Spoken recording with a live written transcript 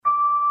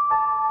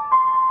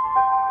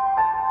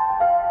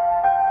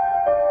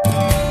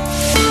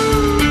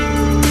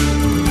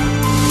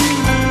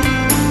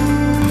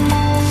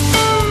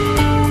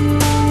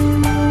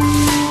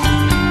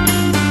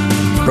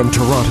From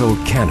Toronto,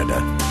 Canada,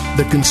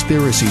 The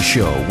Conspiracy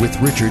Show with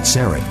Richard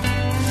Syrett.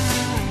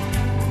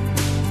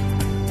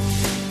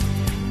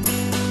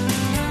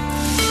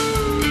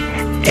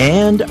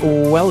 And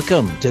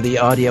welcome to the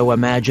Audio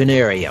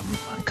Imaginarium.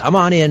 Come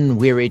on in,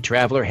 weary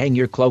traveler, hang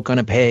your cloak on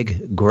a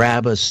peg,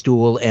 grab a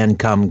stool, and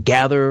come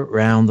gather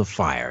round the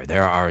fire.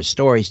 There are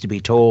stories to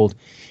be told,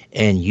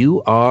 and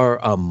you are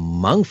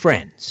among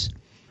friends.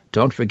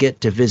 Don't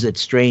forget to visit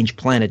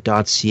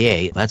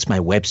strangeplanet.ca. That's my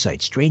website,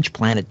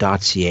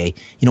 strangeplanet.ca.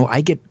 You know,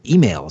 I get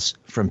emails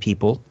from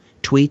people,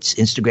 tweets,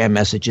 Instagram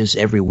messages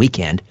every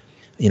weekend.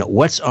 You know,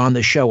 what's on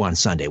the show on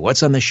Sunday?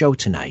 What's on the show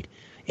tonight?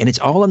 And it's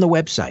all on the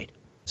website.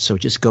 So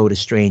just go to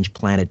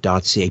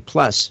strangeplanet.ca.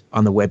 Plus,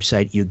 on the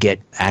website, you get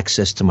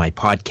access to my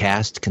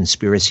podcast,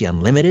 Conspiracy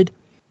Unlimited,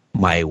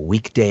 my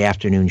weekday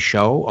afternoon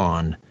show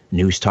on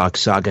News Talk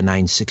Saga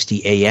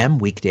 960 AM,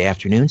 weekday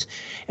afternoons.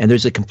 And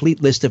there's a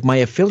complete list of my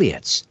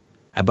affiliates,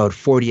 about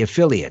 40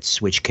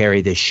 affiliates, which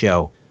carry this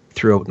show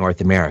throughout North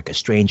America,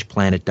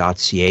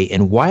 strangeplanet.ca.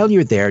 And while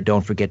you're there,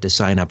 don't forget to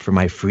sign up for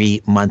my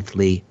free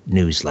monthly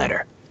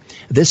newsletter.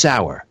 This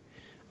hour,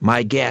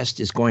 my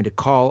guest is going to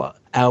call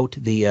out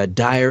the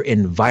dire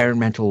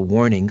environmental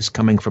warnings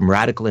coming from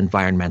radical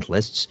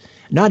environmentalists.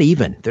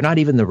 They're not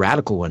even the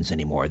radical ones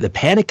anymore. The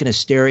panic and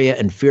hysteria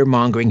and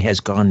fear-mongering has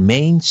gone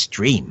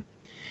mainstream.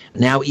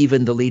 Now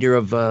even the leader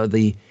of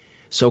the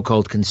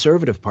so-called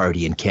Conservative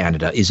Party in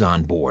Canada is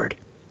on board.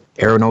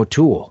 Erin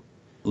O'Toole,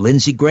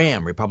 Lindsey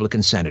Graham,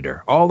 Republican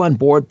senator, all on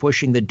board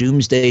pushing the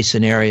doomsday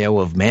scenario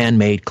of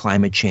man-made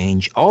climate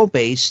change, all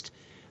based,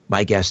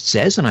 my guest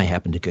says, and I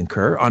happen to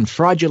concur, on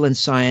fraudulent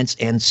science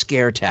and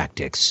scare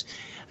tactics.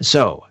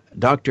 So,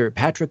 Dr.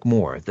 Patrick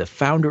Moore, the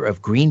founder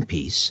of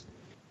Greenpeace,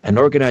 an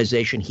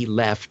organization he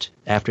left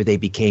after they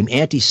became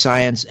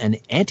anti-science and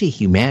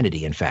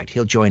anti-humanity, in fact.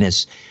 He'll join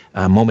us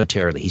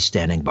momentarily. He's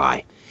standing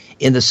by.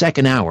 In the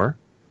second hour,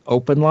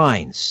 open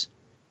lines.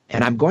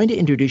 And I'm going to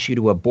introduce you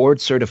to a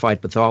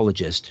board-certified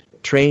pathologist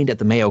trained at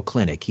the Mayo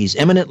Clinic. He's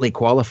eminently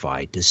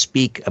qualified to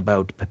speak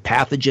about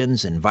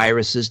pathogens and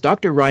viruses.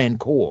 Dr. Ryan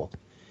Cole.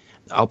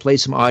 I'll play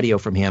some audio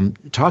from him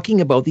talking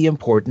about the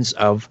importance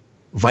of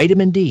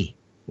vitamin D.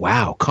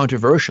 Wow,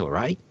 controversial,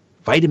 right?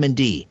 Vitamin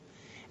D.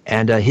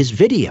 And his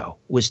video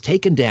was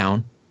taken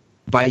down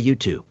by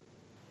YouTube.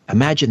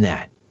 Imagine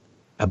that.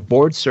 A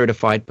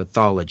board-certified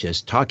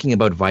pathologist talking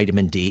about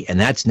vitamin D, and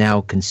that's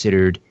now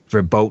considered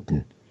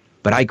verboten.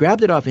 But I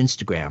grabbed it off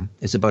Instagram.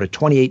 It's about a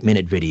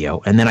 28-minute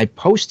video, and then I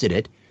posted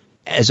it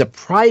as a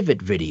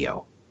private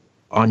video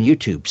on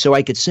YouTube so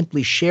I could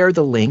simply share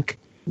the link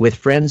with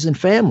friends and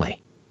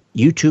family.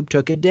 YouTube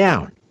took it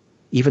down,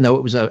 even though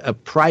it was a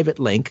private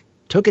link,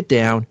 took it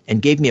down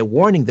and gave me a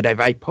warning that if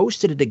I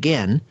posted it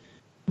again,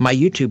 my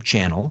YouTube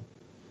channel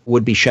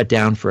would be shut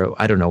down for,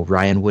 I don't know,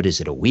 Ryan, what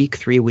is it, a week,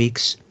 3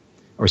 weeks,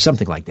 or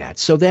something like that.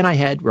 So then I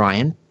had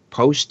Ryan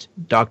post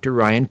Dr.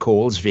 Ryan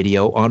Cole's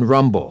video on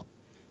Rumble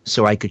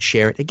so I could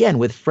share it again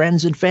with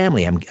friends and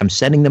family. I'm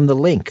sending them the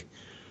link.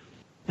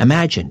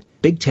 Imagine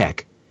big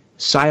tech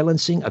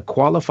silencing a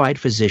qualified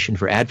physician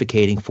for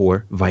advocating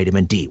for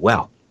vitamin D.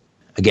 Well,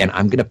 again,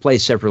 I'm going to play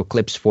several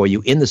clips for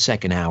you in the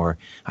second hour.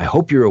 I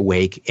hope you're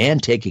awake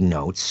and taking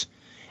notes.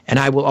 And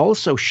I will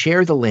also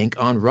share the link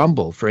on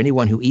Rumble for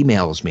anyone who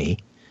emails me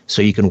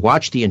so you can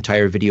watch the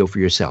entire video for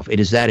yourself.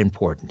 It is that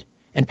important.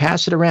 And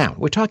pass it around.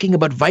 We're talking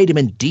about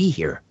vitamin D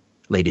here,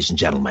 ladies and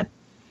gentlemen.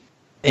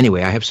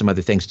 Anyway, I have some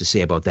other things to say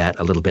about that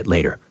a little bit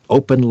later.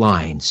 Open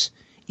lines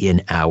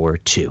in hour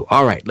 2.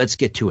 All right, let's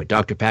get to it.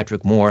 Dr.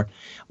 Patrick Moore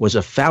was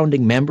a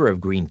founding member of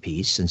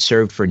Greenpeace and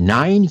served for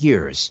 9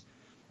 years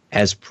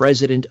as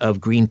President of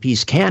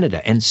Greenpeace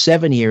Canada and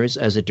 7 years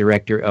as a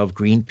director of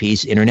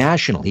Greenpeace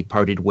International. He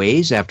parted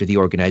ways after the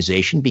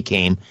organization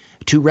became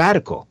too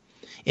radical.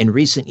 In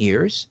recent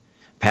years,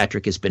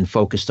 Patrick has been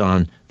focused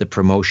on the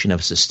promotion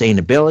of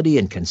sustainability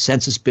and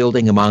consensus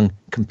building among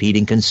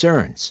competing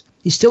concerns.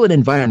 He's still an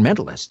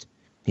environmentalist.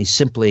 He's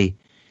simply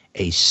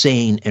a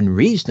sane and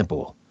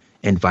reasonable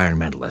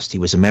environmentalist. He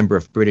was a member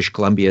of British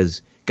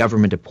Columbia's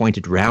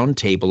government-appointed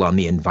roundtable on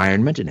the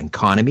environment and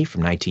economy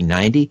from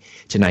 1990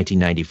 to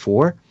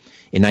 1994.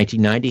 In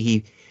 1990,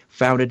 he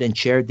founded and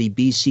chaired the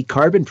BC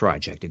Carbon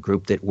Project, a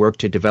group that worked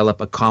to develop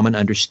a common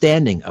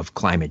understanding of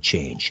climate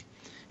change.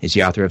 He's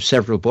the author of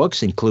several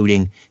books,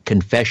 including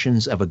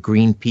Confessions of a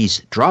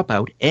Greenpeace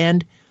Dropout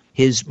and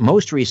his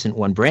most recent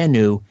one, brand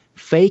new,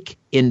 Fake,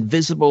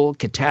 Invisible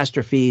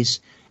Catastrophes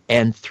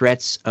and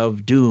Threats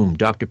of Doom.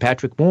 Dr.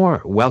 Patrick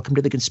Moore, welcome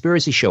to The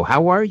Conspiracy Show.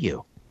 How are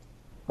you?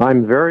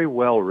 I'm very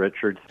well,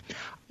 Richard.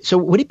 So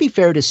would it be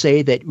fair to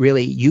say that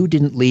really you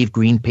didn't leave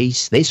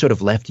Greenpeace? They sort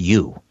of left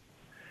you.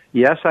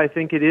 Yes, I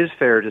think it is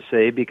fair to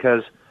say,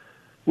 because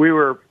we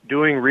were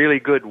doing really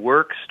good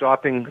work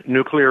stopping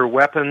nuclear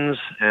weapons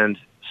and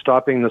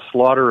stopping the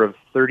slaughter of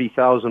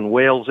 30,000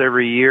 whales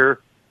every year,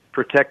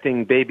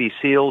 protecting baby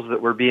seals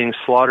that were being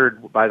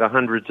slaughtered by the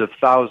hundreds of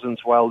thousands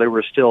while they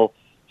were still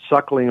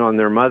suckling on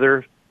their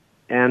mother,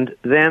 and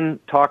then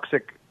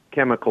toxic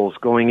chemicals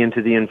going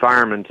into the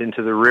environment,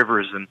 into the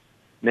rivers, and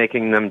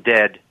making them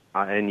dead,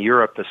 in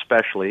Europe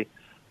especially.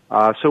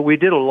 So we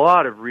did a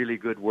lot of really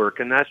good work,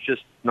 and that's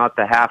just not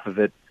the half of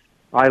it.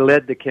 I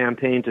led the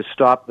campaign to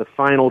stop the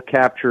final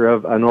capture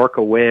of an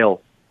orca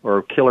whale,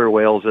 or killer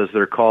whales as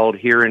they're called,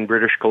 here in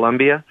British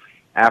Columbia,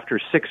 after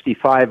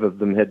 65 of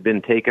them had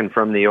been taken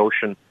from the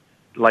ocean.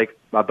 Like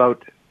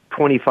about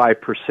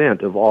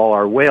 25% of all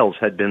our whales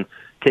had been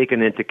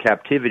taken into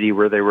captivity,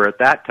 where they were at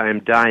that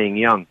time dying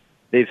young.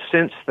 They've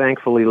since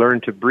thankfully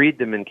learned to breed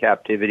them in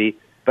captivity,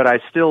 but I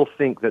still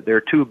think that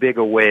they're too big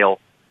a whale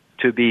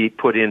to be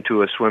put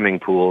into a swimming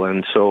pool.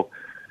 And so,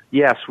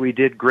 yes, we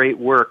did great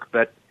work,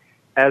 but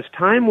as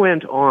time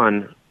went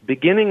on,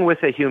 beginning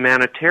with a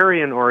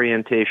humanitarian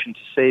orientation to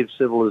save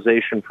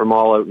civilization from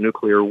all-out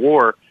nuclear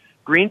war,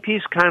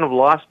 Greenpeace kind of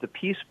lost the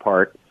peace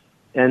part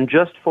and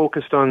just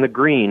focused on the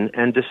green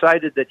and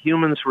decided that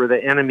humans were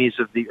the enemies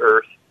of the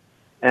earth.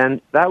 And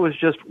that was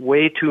just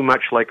way too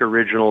much like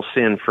original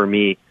sin for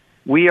me.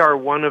 We are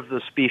one of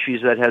the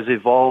species that has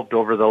evolved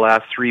over the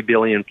last 3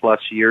 billion plus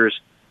years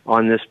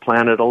on this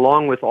planet,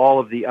 along with all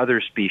of the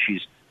other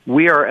species.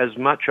 We are as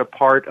much a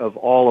part of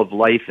all of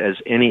life as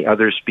any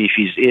other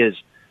species is,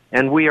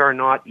 and we are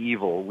not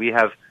evil. We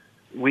have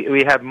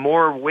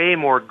way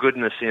more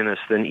goodness in us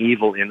than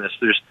evil in us.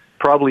 There's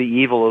probably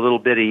evil, a little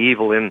bit of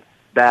evil in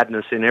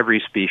badness in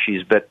every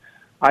species, but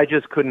I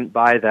just couldn't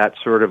buy that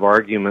sort of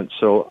argument,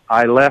 so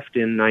I left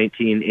in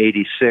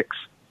 1986.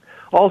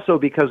 Also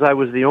because I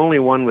was the only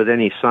one with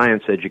any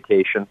science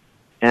education,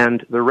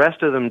 and the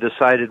rest of them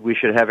decided we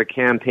should have a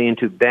campaign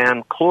to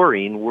ban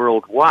chlorine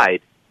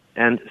worldwide.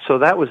 And so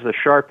that was the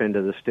sharp end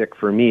of the stick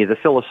for me. The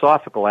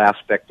philosophical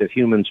aspect of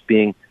humans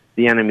being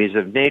the enemies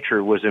of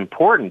nature was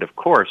important, of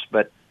course,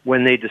 but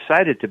when they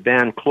decided to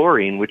ban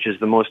chlorine, which is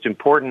the most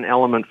important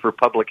element for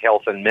public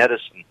health and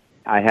medicine,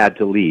 I had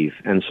to leave.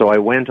 And so I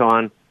went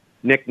on,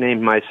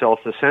 nicknamed myself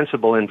the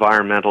sensible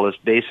environmentalist,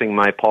 basing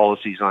my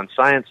policies on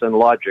science and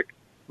logic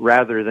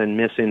rather than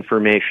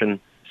misinformation,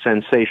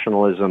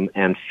 sensationalism,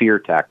 and fear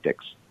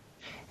tactics.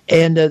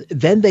 And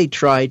then they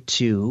tried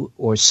to,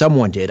 or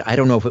someone did, I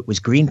don't know if it was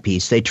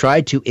Greenpeace, they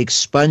tried to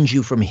expunge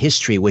you from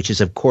history, which is,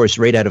 of course,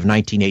 right out of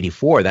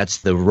 1984. That's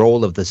the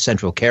role of the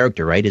central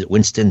character, right?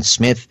 Winston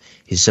Smith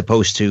is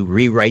supposed to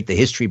rewrite the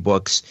history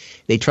books.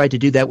 They tried to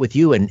do that with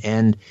you,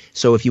 and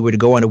so if you were to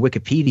go on to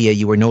Wikipedia,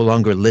 you were no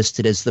longer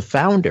listed as the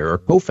founder or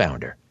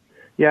co-founder.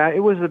 Yeah,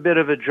 it was a bit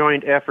of a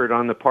joint effort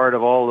on the part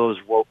of all those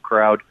woke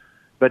crowd,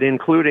 but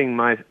including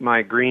my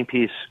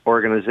Greenpeace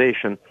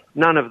organization.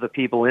 None of the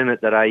people in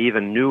it that I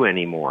even knew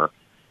anymore.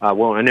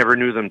 Well, I never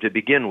knew them to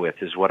begin with,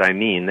 is what I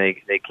mean.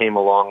 They came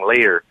along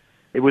later.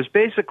 It was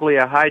basically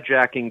a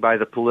hijacking by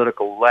the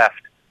political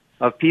left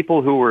of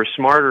people who were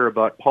smarter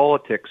about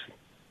politics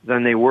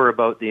than they were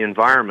about the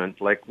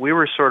environment. Like, we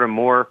were sort of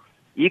more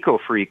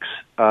eco-freaks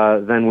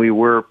than we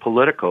were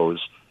politicos.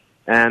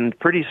 And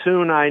pretty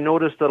soon I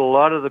noticed that a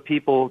lot of the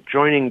people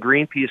joining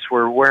Greenpeace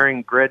were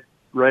wearing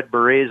red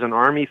berets and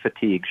army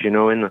fatigues, you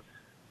know, in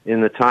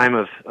the time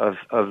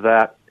of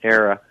that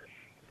era.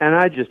 And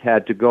I just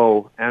had to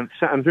go. And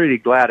I'm really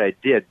glad I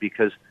did,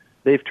 because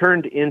they've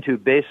turned into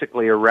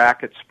basically a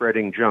racket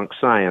spreading junk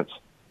science.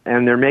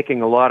 And they're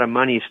making a lot of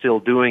money still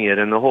doing it.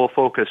 And the whole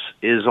focus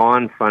is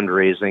on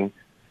fundraising.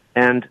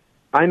 And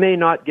I may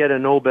not get a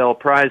Nobel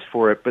Prize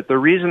for it, but the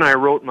reason I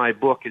wrote my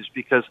book is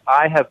because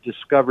I have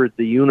discovered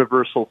the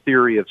universal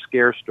theory of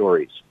scare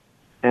stories.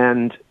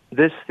 And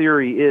this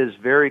theory is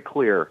very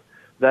clear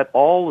that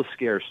all the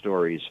scare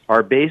stories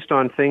are based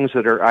on things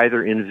that are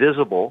either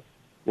invisible,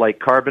 like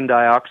carbon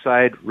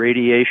dioxide,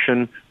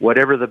 radiation,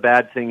 whatever the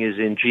bad thing is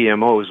in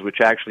GMOs,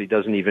 which actually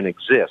doesn't even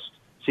exist.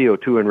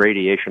 CO2 and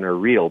radiation are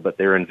real, but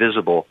they're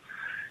invisible.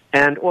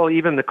 And, well,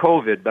 even the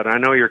COVID, but I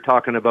know you're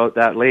talking about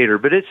that later,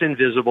 but it's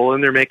invisible,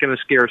 and they're making a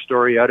scare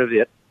story out of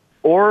it.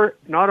 Or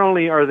not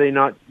only are they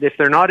not, if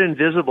they're not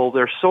invisible,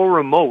 they're so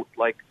remote,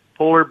 like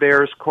polar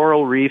bears,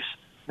 coral reefs,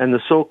 and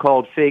the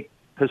so-called fake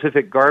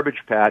Pacific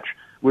garbage patch,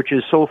 which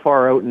is so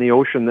far out in the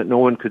ocean that no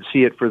one could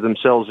see it for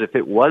themselves if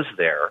it was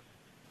there.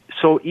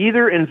 So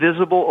either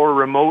invisible or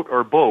remote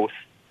or both.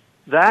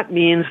 That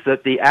means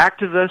that the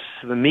activists,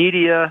 the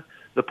media,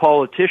 the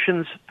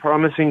politicians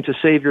promising to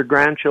save your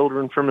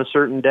grandchildren from a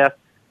certain death,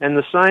 and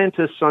the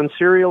scientists on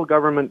serial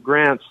government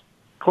grants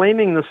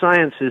claiming the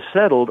science is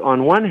settled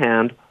on one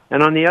hand,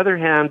 and on the other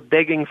hand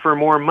begging for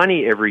more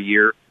money every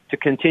year to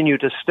continue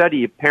to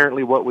study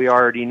apparently what we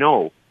already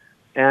know.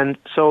 And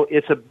so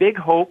it's a big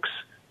hoax.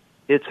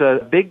 It's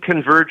a big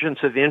convergence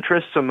of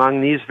interests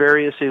among these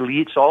various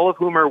elites, all of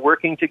whom are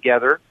working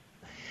together.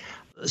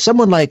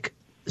 Someone like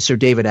Sir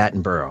David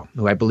Attenborough,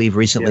 who I believe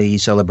recently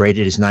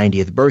celebrated his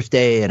 90th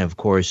birthday, and of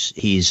course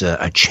he's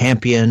a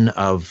champion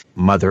of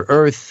Mother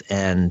Earth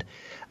and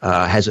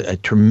has a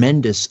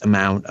tremendous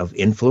amount of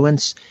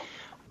influence.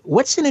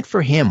 What's in it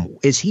for him?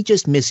 Is he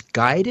just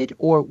misguided,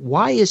 or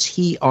why is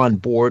he on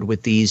board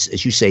with these,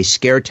 as you say,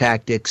 scare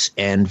tactics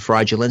and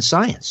fraudulent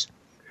science?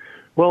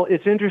 Well,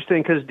 it's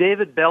interesting because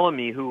David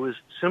Bellamy, who was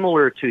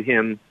similar to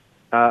him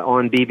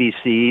on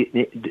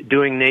BBC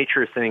doing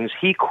nature things,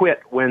 he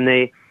quit when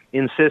they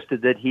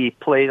insisted that he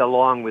played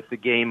along with the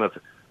game of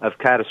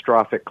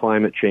catastrophic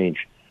climate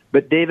change.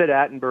 But David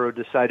Attenborough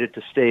decided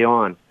to stay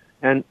on.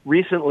 And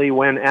recently,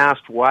 when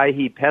asked why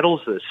he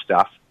peddles this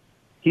stuff,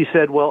 he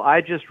said, well,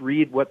 I just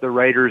read what the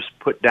writers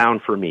put down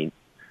for me.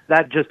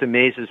 That just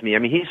amazes me. I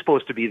mean, he's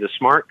supposed to be the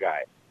smart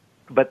guy.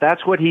 But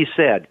that's what he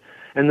said.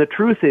 And the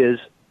truth is,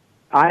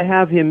 I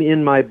have him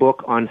in my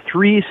book on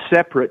 3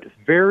 separate,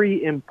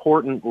 very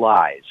important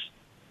lies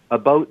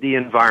about the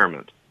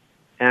environment.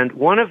 And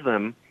one of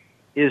them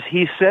is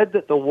he said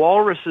that the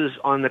walruses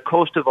on the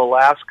coast of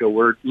Alaska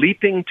were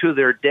leaping to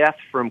their death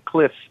from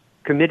cliffs,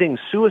 committing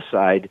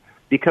suicide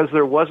because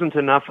there wasn't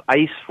enough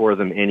ice for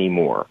them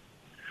anymore.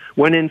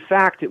 When in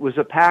fact it was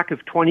a pack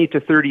of 20 to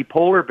 30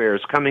 polar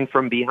bears coming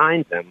from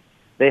behind them.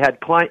 They had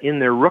in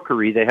their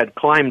rookery, they had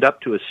climbed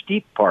up to a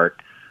steep part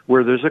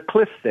where there's a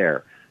cliff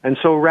there. And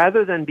so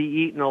rather than be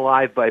eaten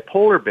alive by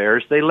polar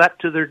bears, they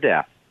leapt to their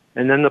death.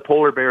 And then the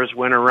polar bears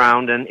went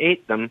around and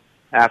ate them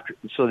after,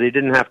 so they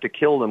didn't have to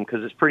kill them,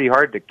 because it's pretty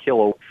hard to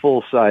kill a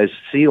full-size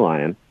sea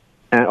lion,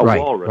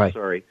 walrus,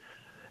 sorry.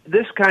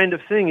 This kind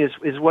of thing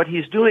is what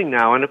he's doing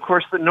now. And of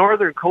course, the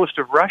northern coast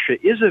of Russia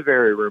is a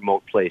very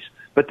remote place,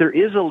 but there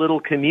is a little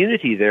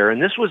community there,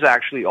 and this was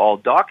actually all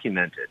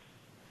documented.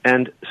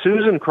 And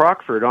Susan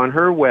Crockford, on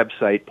her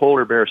website,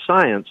 Polar Bear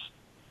Science,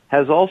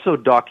 has also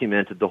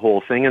documented the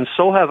whole thing, and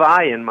so have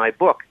I in my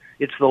book.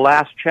 It's the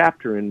last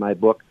chapter in my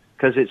book,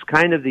 because it's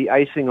kind of the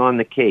icing on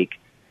the cake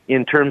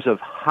in terms of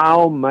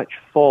how much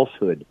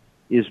falsehood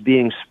is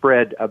being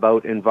spread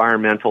about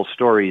environmental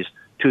stories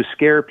to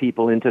scare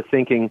people into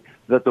thinking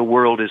that the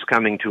world is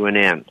coming to an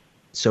end.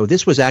 So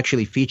this was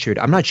actually featured,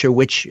 I'm not sure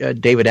which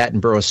David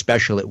Attenborough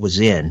special it was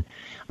in,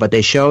 but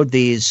they showed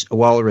these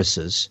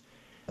walruses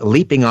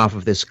leaping off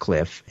of this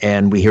cliff,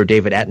 and we hear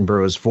David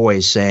Attenborough's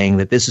voice saying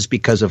that this is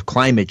because of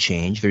climate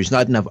change. There's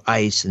not enough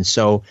ice, and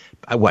so,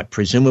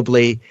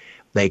 presumably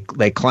they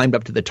climbed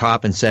up to the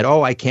top and said,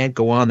 oh, I can't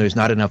go on, there's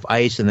not enough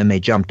ice, and then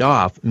they jumped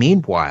off.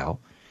 Meanwhile,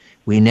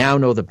 we now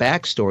know the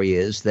backstory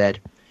is that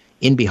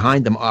in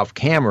behind them off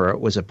camera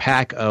was a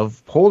pack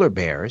of polar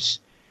bears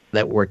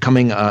that were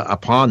coming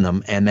upon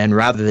them, and then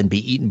rather than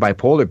be eaten by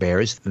polar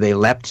bears, they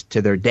leapt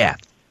to their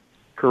death.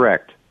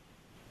 Correct.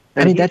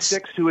 And he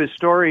sticks to his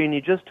story, and he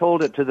just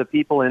told it to the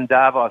people in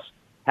Davos.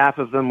 Half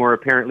of them were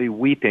apparently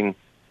weeping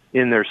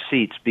in their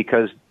seats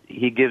because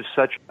he gives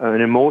such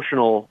an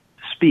emotional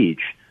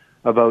speech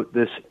about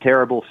this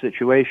terrible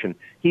situation.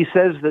 He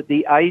says that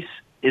the ice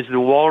is the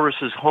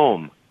walrus's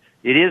home.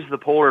 It is the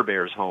polar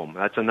bear's home.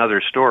 That's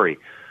another story.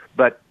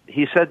 But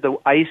he said the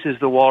ice is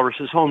the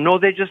walrus's home. No,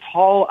 they just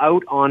haul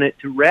out on it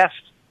to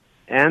rest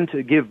and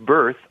to give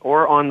birth,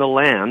 or on the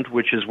land,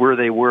 which is where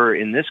they were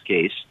in this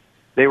case.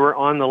 They were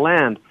on the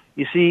land.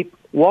 You see,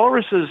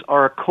 walruses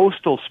are a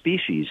coastal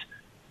species.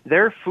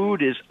 Their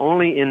food is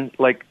only in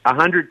like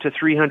 100 to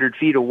 300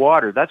 feet of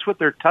water. That's what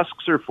their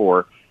tusks are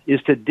for,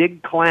 is to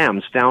dig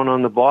clams down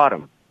on the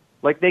bottom.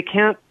 Like, they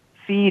can't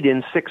feed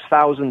in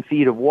 6,000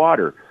 feet of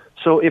water.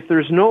 So if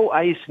there's no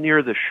ice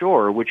near the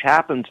shore, which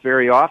happens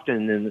very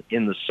often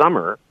in the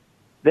summer,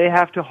 they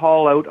have to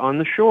haul out on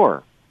the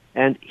shore.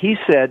 And he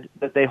said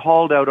that they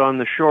hauled out on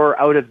the shore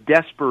out of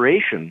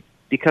desperation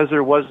because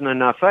there wasn't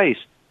enough ice.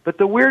 But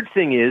the weird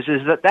thing is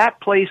that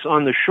place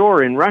on the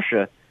shore in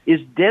Russia is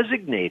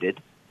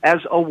designated as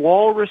a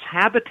walrus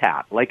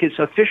habitat, like it's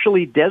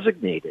officially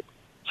designated.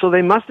 So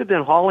they must have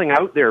been hauling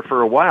out there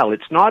for a while.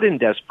 It's not in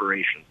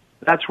desperation.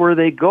 That's where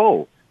they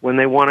go when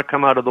they want to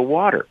come out of the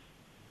water.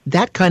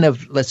 That kind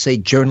of, let's say,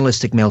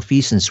 journalistic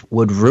malfeasance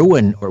would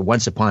ruin, or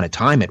once upon a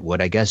time it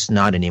would, I guess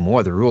not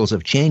anymore, the rules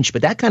have changed,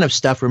 but that kind of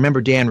stuff, remember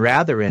Dan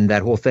Rather and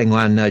that whole thing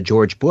on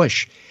George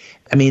Bush,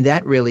 I mean,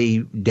 that really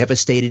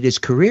devastated his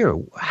career.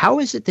 How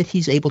is it that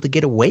he's able to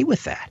get away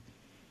with that?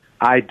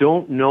 I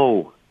don't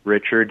know,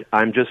 Richard.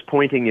 I'm just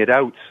pointing it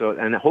out.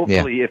 And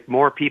hopefully if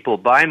more people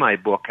buy my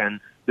book and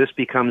this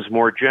becomes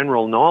more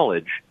general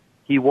knowledge,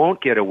 he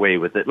won't get away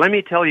with it. Let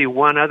me tell you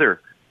one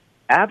other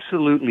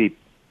absolutely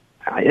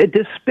a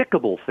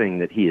despicable thing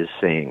that he is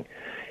saying.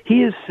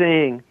 He is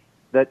saying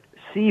that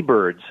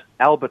seabirds,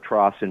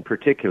 albatross in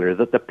particular,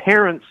 that the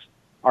parents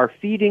are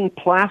feeding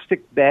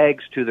plastic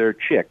bags to their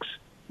chicks,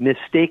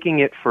 mistaking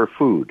it for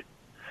food.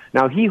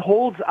 Now, he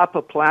holds up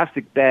a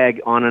plastic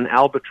bag on an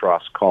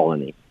albatross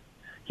colony.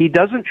 He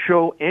doesn't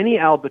show any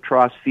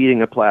albatross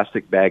feeding a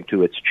plastic bag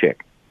to its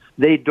chick.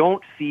 They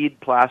don't feed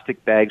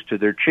plastic bags to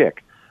their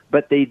chick,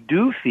 but they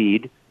do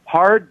feed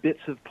hard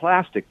bits of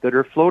plastic that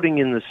are floating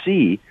in the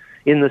sea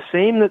in the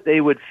same that they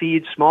would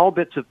feed small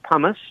bits of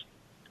pumice,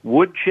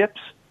 wood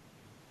chips,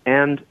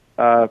 and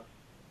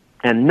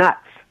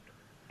nuts.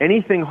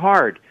 Anything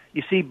hard.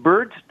 You see,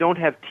 birds don't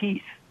have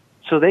teeth,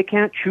 so they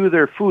can't chew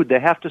their food. They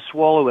have to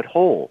swallow it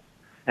whole.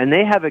 And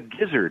they have a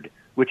gizzard,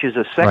 which is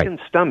a second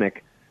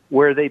stomach,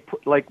 where they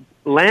put, like,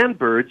 land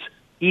birds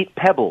eat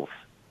pebbles.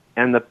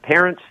 And the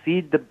parents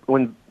feed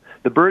when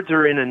the birds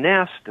are in a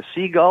nest, a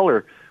seagull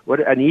or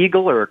an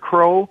eagle or a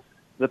crow,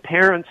 the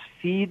parents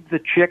feed the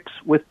chicks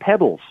with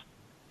pebbles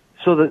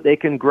so that they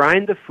can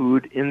grind the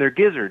food in their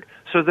gizzard.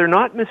 So they're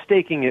not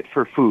mistaking it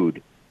for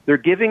food. They're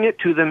giving it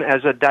to them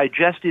as a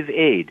digestive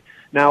aid.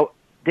 Now,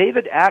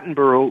 David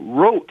Attenborough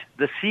wrote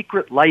The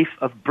Secret Life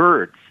of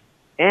Birds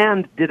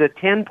and did a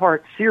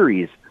 10-part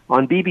series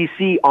on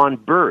BBC on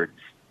birds.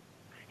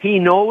 He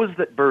knows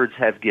that birds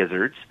have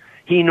gizzards.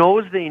 He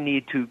knows they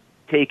need to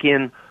take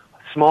in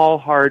small,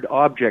 hard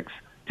objects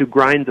to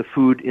grind the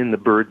food in the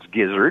bird's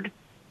gizzard,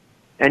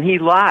 and he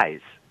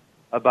lies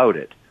about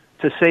it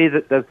to say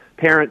that the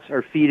parents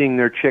are feeding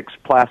their chicks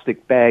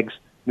plastic bags,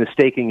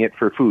 mistaking it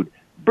for food.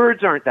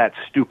 Birds aren't that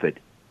stupid.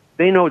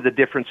 They know the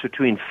difference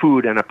between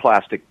food and a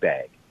plastic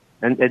bag.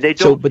 And they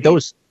don't.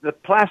 The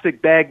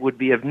plastic bag would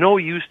be of no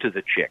use to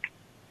the chick.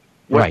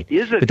 What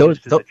is of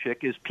use to the chick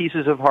is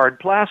pieces of hard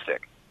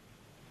plastic.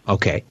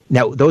 Okay.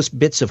 Now, those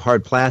bits of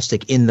hard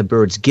plastic in the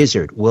bird's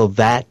gizzard, will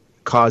that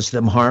cause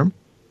them harm?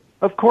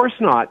 Of course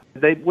not.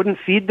 They wouldn't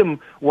feed them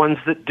ones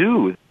that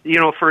do. You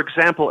know, for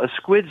example, a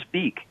squid's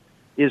beak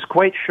is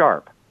quite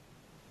sharp.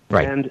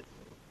 Right. And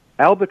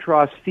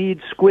albatross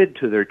feed squid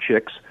to their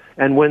chicks,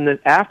 and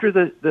after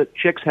the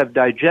chicks have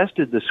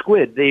digested the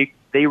squid,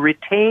 they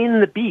retain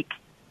the beak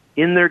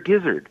in their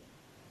gizzard.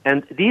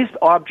 And these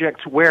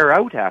objects wear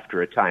out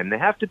after a time. They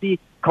have to be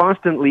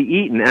constantly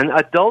eaten. And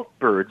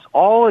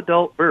all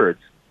adult birds,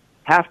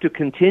 have to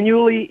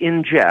continually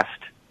ingest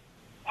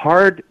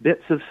hard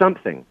bits of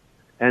something.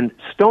 And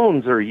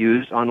stones are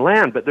used on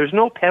land, but there's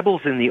no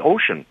pebbles in the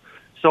ocean.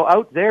 So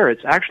out there,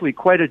 it's actually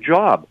quite a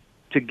job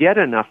to get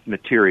enough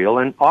material,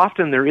 and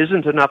often there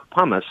isn't enough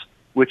pumice,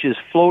 which is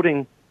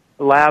floating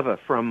lava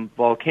from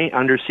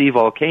undersea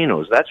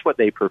volcanoes. That's what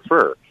they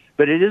prefer.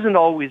 But it isn't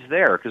always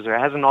there because there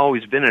hasn't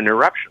always been an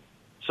eruption.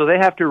 So they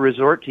have to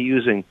resort to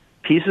using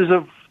pieces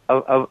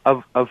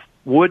of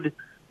wood,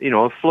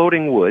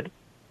 floating wood,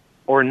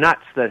 or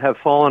nuts that have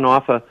fallen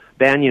off a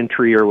banyan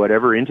tree or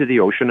whatever into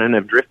the ocean and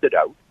have drifted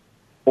out.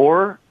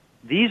 Or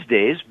these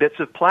days, bits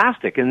of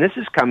plastic, and this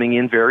is coming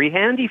in very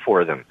handy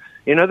for them.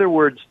 In other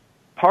words,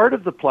 part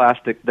of the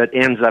plastic that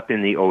ends up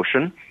in the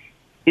ocean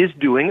is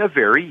doing a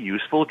very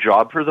useful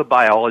job for the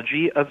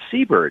biology of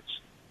seabirds.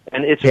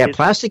 And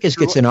plastic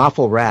gets an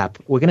awful rap.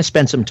 We're going to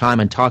spend some time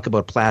and talk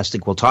about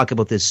plastic. We'll talk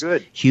about this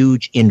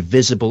huge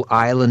invisible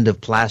island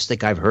of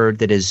plastic I've heard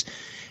that is,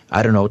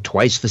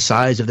 twice the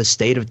size of the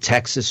state of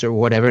Texas or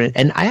whatever.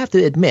 And I have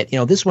to admit,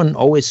 this one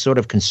always sort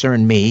of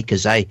concerned me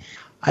because I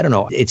don't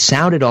know, it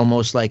sounded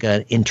almost like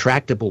an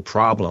intractable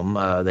problem,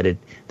 that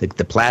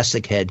the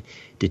plastic had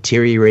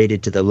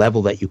deteriorated to the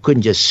level that you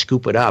couldn't just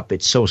scoop it up.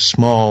 It's so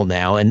small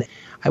now. And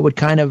I would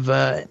kind of,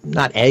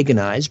 not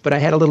agonize, but I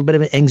had a little bit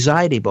of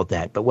anxiety about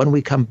that. But when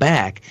we come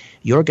back,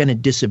 you're going to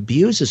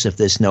disabuse us of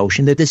this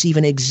notion that this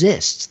even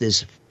exists,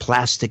 this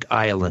plastic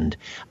island.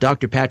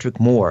 Dr. Patrick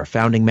Moore,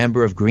 founding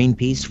member of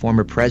Greenpeace,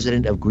 former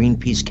president of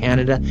Greenpeace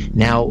Canada,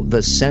 now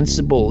the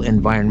sensible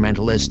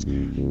environmentalist,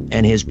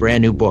 and his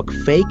brand new book,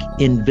 Fake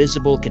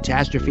Invisible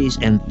Catastrophes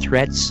and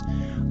Threats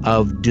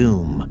of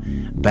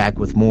Doom. Back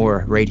with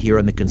more right here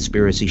on The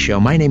Conspiracy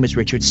Show. My name is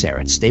Richard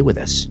Serrett. Stay with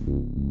us.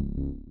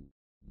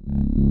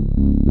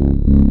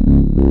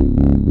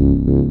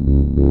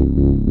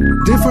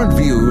 Different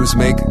views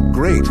make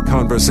great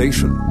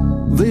conversation.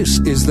 This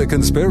is The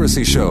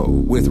Conspiracy Show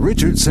with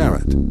Richard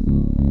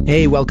Serrett.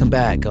 Hey, welcome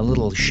back. A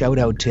little shout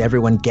out to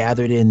everyone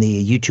gathered in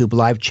the YouTube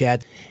live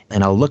chat,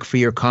 and I'll look for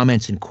your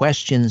comments and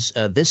questions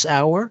this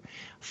hour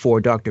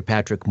for Dr.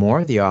 Patrick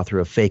Moore, the author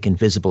of Fake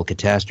Invisible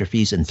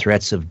Catastrophes and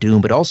Threats of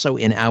Doom, but also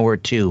in hour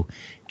 2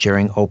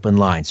 during Open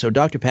Line. So,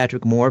 Dr.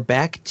 Patrick Moore,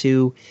 back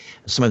to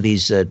some of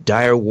these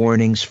dire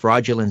warnings,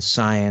 fraudulent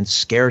science,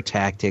 scare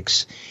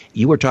tactics.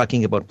 You were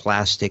talking about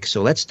plastic,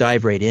 so let's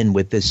dive right in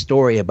with this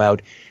story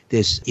about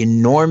this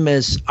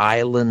enormous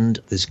island,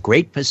 this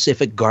Great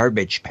Pacific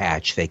Garbage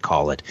Patch, they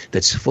call it,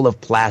 that's full of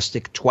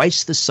plastic,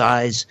 twice the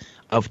size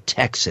of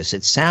Texas.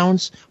 It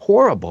sounds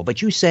horrible,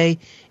 but you say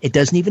it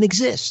doesn't even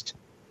exist.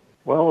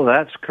 Well,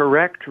 that's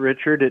correct,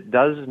 Richard. It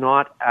does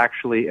not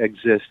actually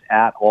exist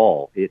at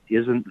all. It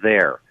isn't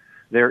there.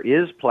 There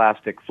is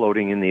plastic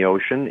floating in the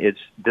ocean. It's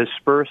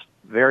dispersed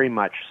very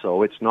much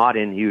so. It's not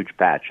in huge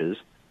patches.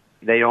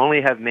 They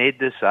only have made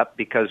this up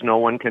because no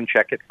one can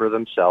check it for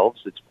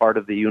themselves. It's part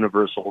of the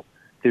universal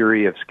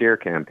theory of scare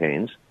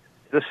campaigns.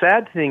 The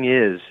sad thing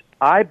is,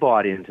 I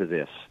bought into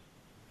this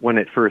when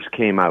it first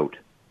came out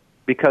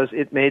because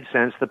it made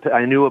sense.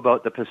 I knew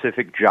about the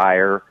Pacific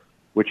Gyre,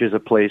 which is a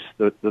place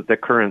that the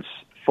currents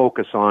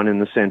focus on in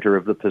the center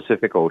of the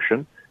Pacific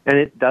Ocean. And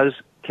it does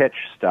catch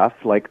stuff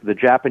like the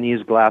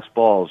Japanese glass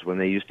balls when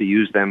they used to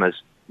use them as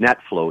net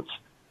floats.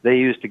 They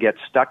used to get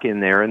stuck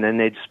in there, and then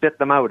they'd spit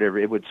them out.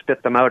 It would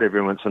spit them out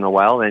every once in a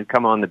while and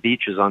come on the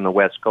beaches on the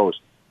West Coast.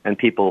 And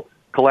people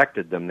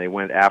collected them. They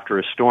went after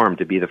a storm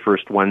to be the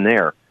first one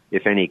there,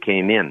 if any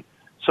came in.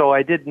 So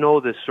I did know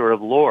this sort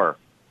of lore.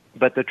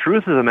 But the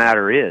truth of the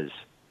matter is,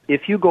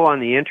 if you go on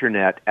the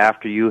Internet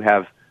after you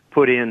have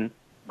put in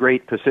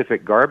Great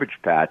Pacific Garbage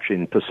Patch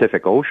in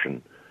Pacific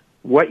Ocean,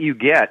 what you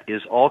get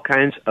is all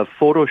kinds of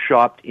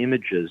photoshopped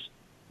images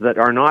that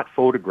are not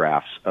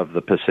photographs of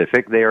the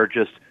Pacific. They are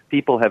just,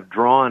 people have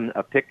drawn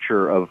a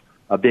picture of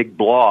a big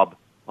blob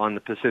on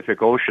the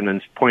Pacific Ocean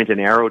and point an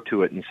arrow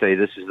to it and say,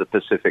 this is the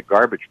Pacific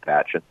garbage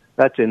patch. And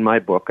that's in my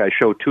book. I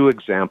show two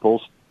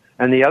examples.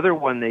 And the other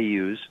one they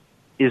use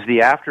is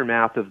the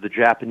aftermath of the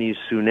Japanese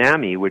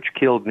tsunami, which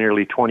killed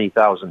nearly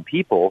 20,000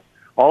 people,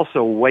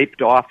 also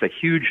wiped off a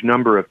huge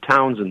number of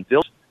towns and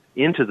villages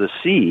into the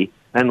sea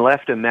and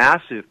left a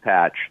massive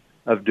patch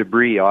of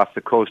debris off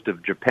the coast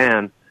of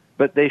Japan.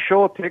 But they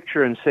show a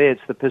picture and say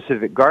it's the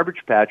Pacific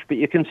garbage patch, but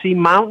you can see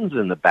mountains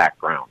in the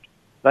background.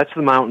 That's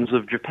the mountains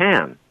of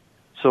Japan.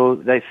 So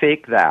they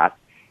fake that.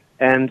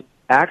 And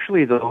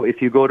actually, though,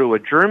 if you go to a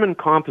German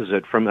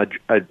composite from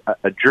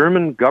a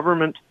German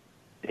government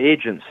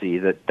agency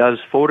that does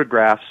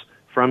photographs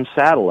from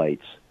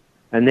satellites,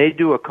 and they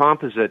do a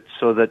composite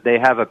so that they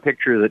have a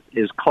picture that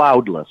is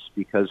cloudless,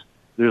 because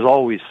there's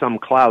always some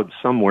clouds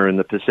somewhere in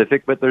the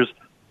Pacific, but there's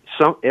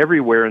some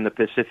everywhere in the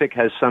Pacific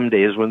has some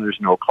days when there's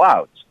no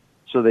clouds.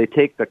 So they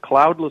take the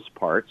cloudless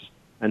parts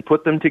and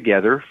put them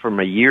together from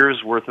a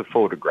year's worth of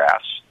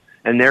photographs,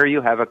 and there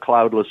you have a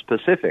cloudless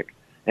Pacific.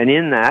 And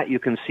in that, you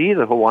can see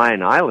the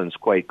Hawaiian Islands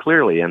quite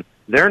clearly, and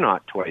they're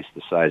not twice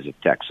the size of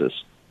Texas.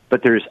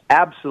 But there's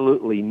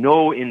absolutely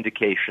no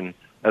indication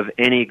of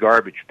any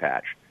garbage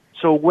patch.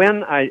 So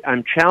when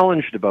I'm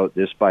challenged about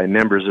this by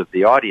members of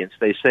the audience,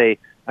 they say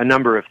a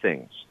number of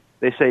things.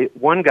 They say,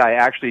 one guy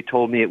actually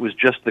told me it was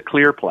just the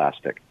clear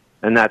plastic,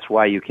 and that's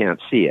why you can't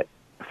see it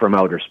from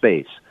outer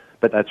space.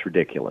 But that's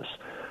ridiculous.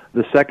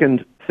 The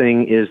second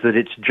thing is that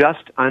it's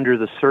just under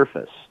the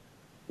surface.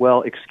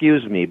 Well,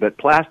 excuse me, but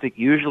plastic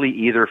usually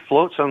either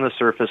floats on the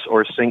surface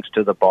or sinks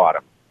to the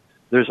bottom.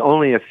 There's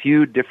only a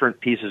few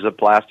different pieces of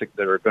plastic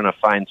that are going to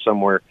find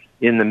somewhere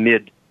in the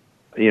mid,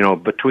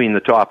 between the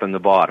top and the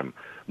bottom.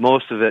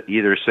 Most of it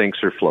either sinks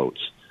or floats.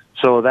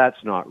 So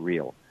that's not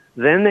real.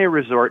 Then they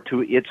resort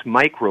to it's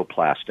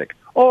microplastic.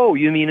 Oh,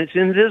 you mean it's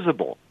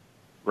invisible,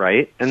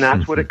 right? And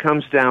that's what it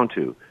comes down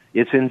to.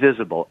 It's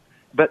invisible.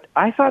 But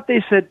I thought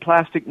they said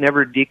plastic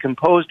never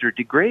decomposed or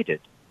degraded.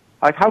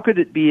 Like, how could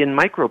it be in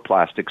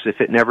microplastics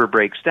if it never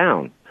breaks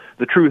down?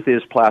 The truth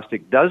is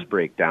plastic does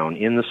break down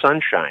in the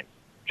sunshine,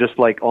 just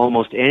like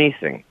almost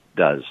anything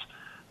does.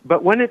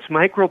 But when it's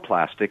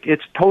microplastic,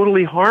 it's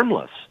totally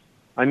harmless.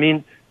 I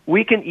mean,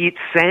 we can eat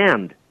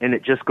sand and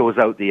it just goes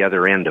out the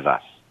other end of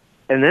us.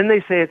 And then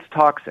they say it's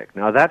toxic.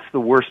 Now, that's the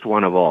worst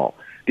one of all.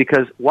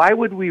 Because why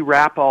would we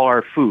wrap all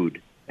our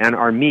food and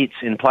our meats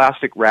in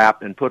plastic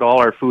wrap and put all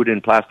our food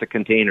in plastic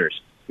containers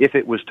if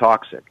it was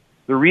toxic?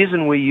 The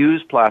reason we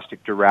use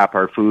plastic to wrap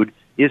our food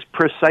is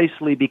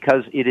precisely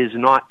because it is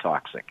not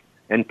toxic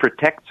and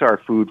protects our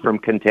food from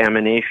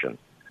contamination.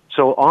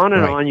 So on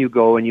and on you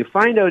go, and you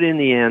find out in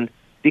the end,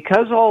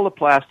 because all the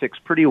plastics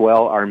pretty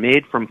well are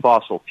made from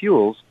fossil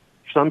fuels,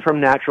 some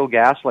from natural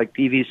gas like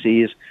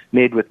PVC is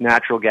made with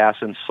natural gas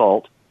and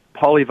salt.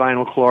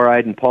 Polyvinyl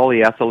chloride and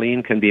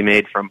polyethylene can be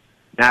made from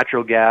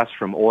natural gas,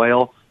 from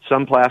oil.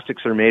 Some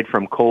plastics are made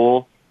from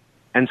coal.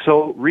 And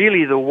so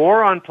really the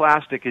war on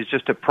plastic is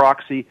just a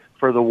proxy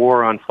for the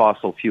war on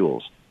fossil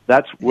fuels.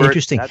 That's where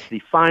that's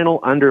the final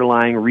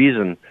underlying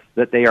reason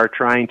that they are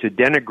trying to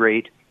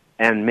denigrate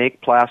and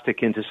make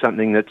plastic into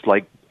something that's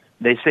like,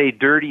 they say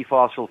dirty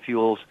fossil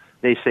fuels,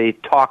 they say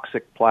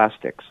toxic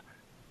plastics.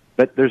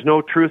 But there's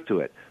no truth to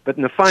it. But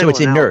in the final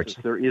analysis,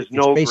 there is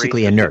no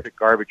basically great inert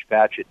garbage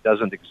patch. It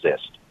doesn't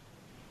exist.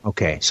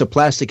 Okay, so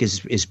plastic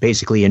is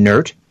basically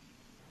inert?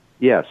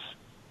 Yes.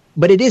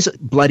 But it is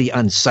bloody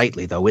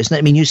unsightly, though, isn't it?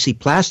 I mean, you see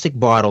plastic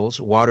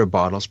bottles, water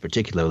bottles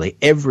particularly,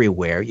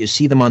 everywhere. You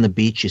see them on the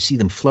beach. You see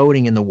them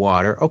floating in the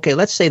water. Okay,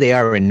 let's say they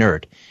are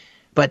inert.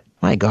 But,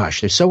 my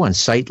gosh, they're so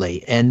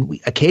unsightly. And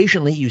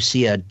occasionally you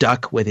see a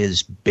duck with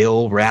his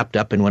bill wrapped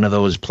up in one of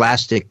those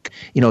plastic,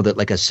 that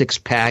like a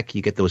six-pack,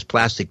 you get those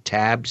plastic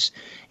tabs.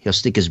 He'll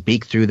stick his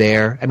beak through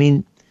there. I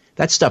mean,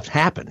 that stuff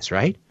happens,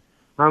 right?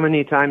 How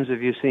many times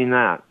have you seen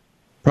that?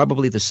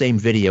 Probably the same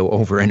video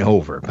over and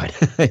over, but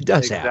it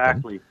does happen.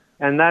 Exactly.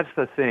 And that's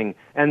the thing.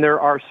 And there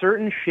are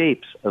certain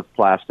shapes of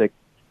plastic.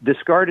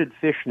 Discarded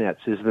fish nets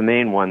is the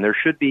main one. There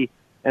should be,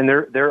 and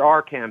there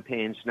are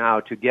campaigns now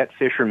to get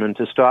fishermen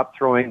to stop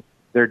throwing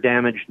their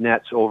damaged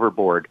nets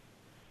overboard,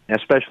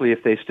 especially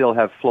if they still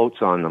have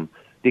floats on them,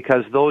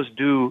 because those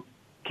do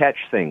catch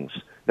things.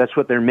 That's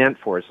what they're meant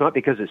for. It's not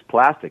because it's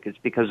plastic. It's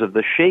because of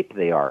the shape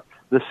they are.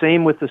 The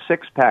same with the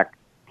six-pack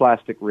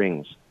plastic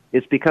rings.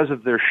 It's because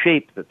of their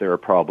shape that they're a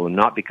problem,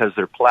 not because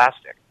they're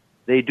plastic.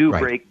 They do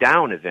break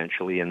down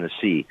eventually in the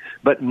sea.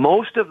 But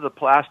most of the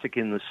plastic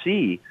in the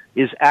sea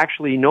is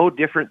actually no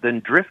different than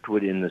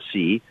driftwood in the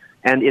sea,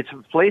 and it's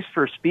a place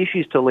for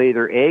species to lay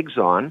their eggs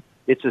on.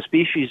 It's a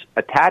species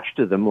attached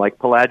to them, like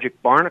pelagic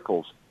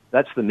barnacles.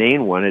 That's the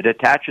main one. It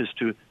attaches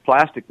to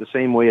plastic the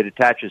same way it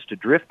attaches to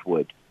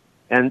driftwood.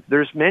 And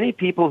there's many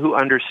people who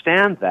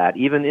understand that,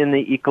 even in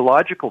the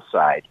ecological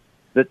side,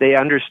 that they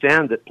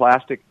understand that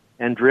plastic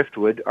and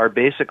driftwood are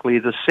basically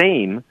the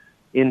same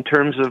in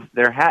terms of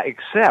their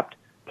except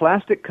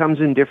plastic comes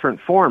in different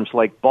forms,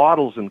 like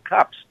bottles and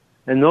cups,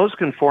 and those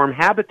can form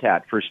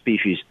habitat for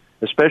species,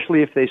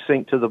 especially if they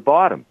sink to the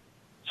bottom.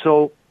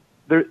 So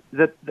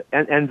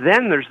and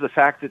then there's the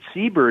fact that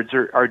seabirds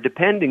are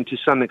depending to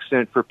some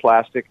extent for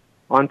plastic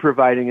on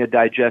providing a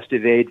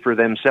digestive aid for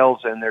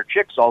themselves and their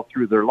chicks all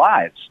through their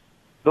lives.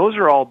 Those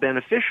are all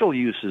beneficial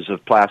uses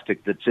of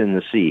plastic that's in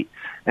the sea.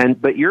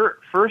 But your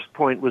first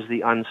point was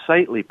the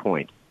unsightly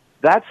point.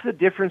 That's the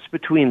difference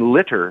between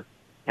litter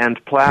and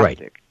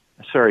plastic.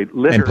 Right. Sorry,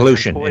 litter and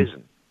pollution. and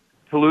poison.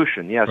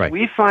 Pollution, yes. Right.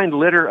 We find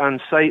litter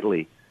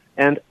unsightly.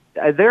 And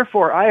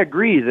therefore, I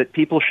agree that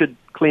people should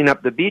clean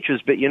up the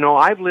beaches. But,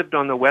 I've lived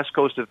on the west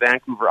coast of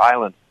Vancouver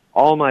Island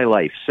all my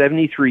life,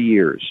 73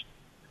 years.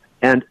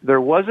 And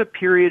there was a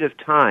period of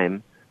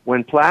time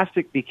when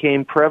plastic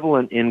became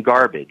prevalent in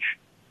garbage,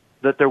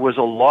 that there was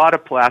a lot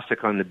of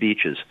plastic on the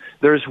beaches.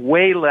 There's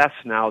way less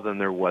now than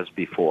there was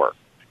before.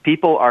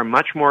 People are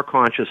much more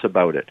conscious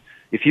about it.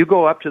 If you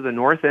go up to the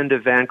north end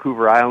of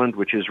Vancouver Island,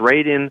 which is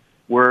right in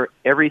where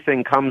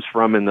everything comes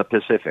from in the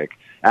Pacific,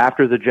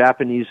 after the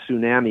Japanese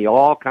tsunami,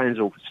 all kinds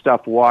of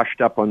stuff washed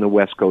up on the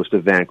west coast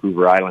of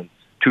Vancouver Island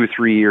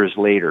 2-3 years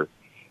later.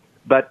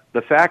 But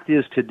the fact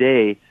is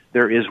today,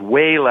 there is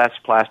way less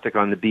plastic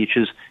on the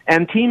beaches,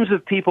 and teams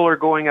of people are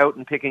going out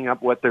and picking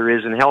up what there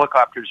is, and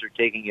helicopters are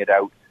taking it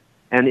out.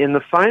 And in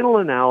the final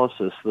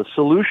analysis, the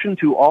solution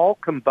to all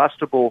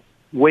combustible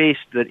waste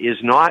that is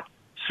not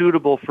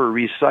suitable for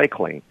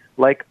recycling,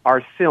 like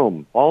our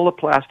film, all the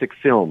plastic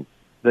film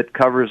that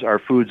covers our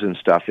foods and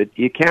stuff,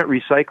 you can't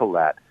recycle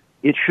that.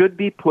 It should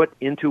be put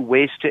into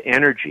waste to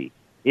energy.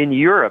 In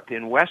Europe,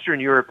 in Western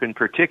Europe in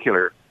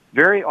particular,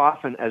 very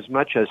often as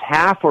much as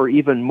half or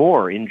even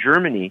more, in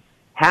Germany,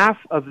 half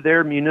of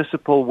their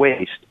municipal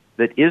waste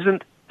that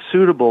isn't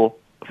suitable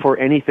for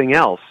anything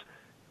else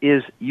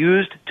is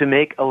used to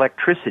make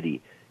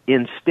electricity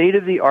in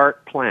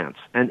state-of-the-art plants.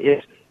 And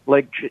it's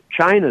like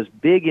China's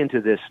big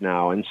into this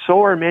now, and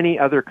so are many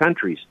other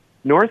countries.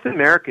 North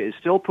America is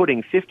still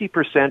putting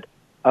 50%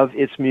 of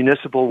its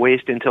municipal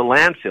waste into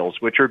landfills,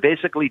 which are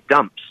basically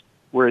dumps,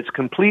 where it's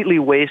completely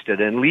wasted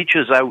and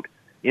leaches out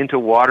into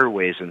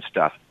waterways and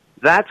stuff.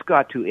 That's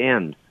got to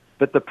end.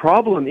 But the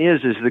problem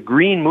is the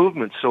green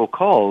movement,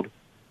 so-called,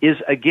 is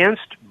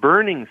against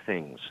burning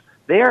things.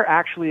 They are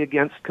actually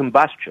against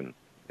combustion.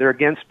 They're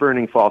against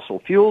burning fossil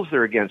fuels.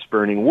 They're against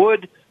burning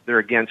wood. They're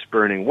against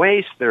burning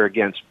waste. They're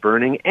against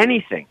burning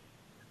anything.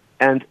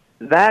 And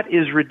that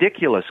is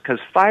ridiculous, because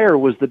fire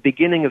was the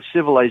beginning of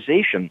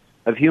civilization,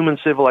 of human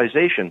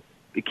civilization,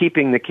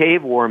 keeping the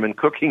cave warm and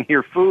cooking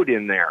your food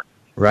in there.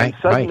 Right.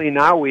 And suddenly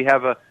now we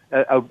have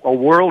a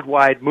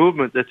worldwide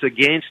movement that's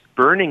against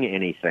burning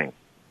anything,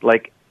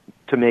 like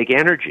to make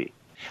energy.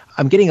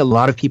 I'm getting a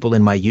lot of people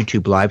in my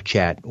YouTube live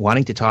chat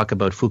wanting to talk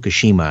about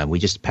Fukushima. We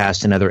just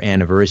passed another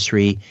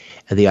anniversary.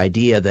 The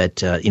idea that,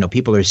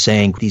 people are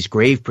saying these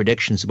grave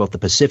predictions about the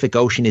Pacific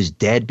Ocean is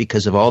dead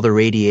because of all the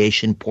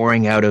radiation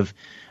pouring out of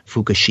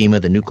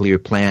Fukushima, the nuclear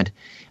plant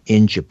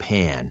in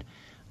Japan.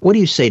 What do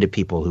you say to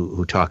people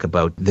who talk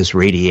about this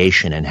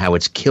radiation and how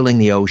it's killing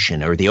the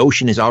ocean, or the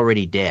ocean is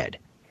already dead?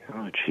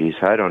 Oh, geez,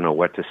 I don't know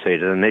what to say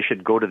to them. They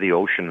should go to the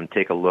ocean and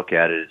take a look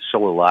at it. It's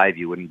so alive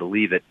you wouldn't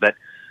believe it. But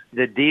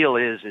the deal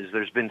is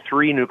there's been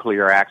 3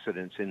 nuclear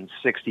accidents in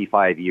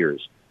 65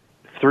 years.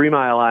 3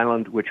 Mile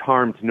Island, which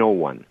harmed no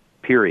one,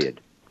 period.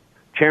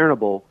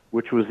 Chernobyl,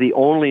 which was the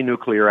only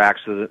nuclear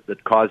accident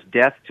that caused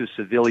death to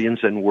civilians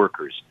and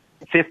workers.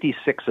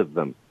 56 of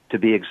them, to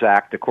be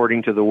exact,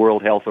 according to the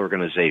World Health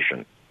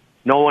Organization.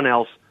 No one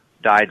else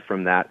died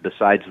from that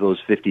besides those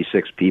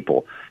 56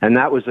 people. And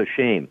that was a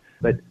shame.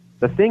 But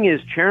the thing is,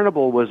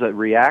 Chernobyl was a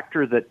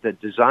reactor that the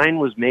design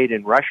was made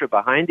in Russia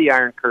behind the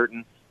Iron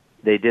Curtain.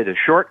 They did a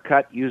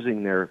shortcut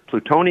using their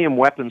plutonium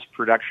weapons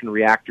production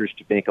reactors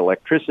to make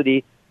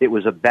electricity. It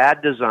was a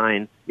bad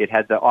design. It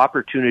had the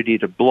opportunity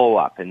to blow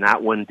up, and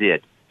that one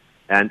did.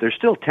 And there's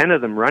still 10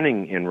 of them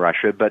running in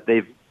Russia, but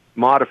they've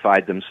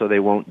modified them so they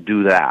won't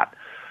do that.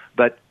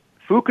 But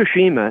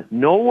Fukushima,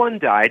 no one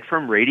died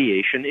from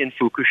radiation in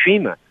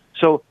Fukushima.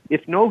 So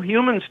if no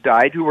humans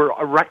died who were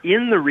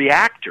in the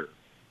reactor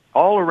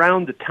all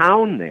around the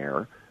town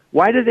there,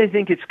 why do they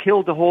think it's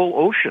killed the whole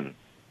ocean?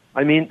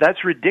 I mean,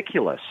 that's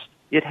ridiculous.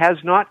 It has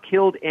not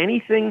killed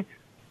anything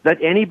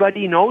that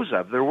anybody knows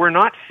of. There were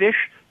not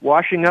fish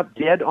washing up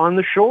dead on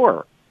the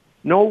shore.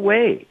 No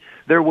way.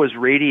 There was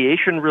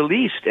radiation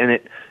released, and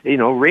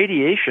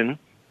radiation,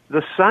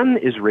 the sun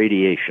is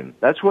radiation.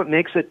 That's what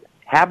makes it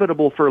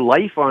habitable for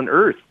life on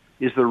Earth,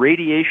 is the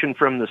radiation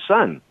from the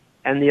sun.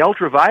 And the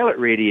ultraviolet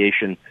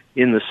radiation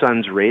in the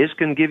sun's rays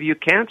can give you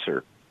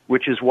cancer,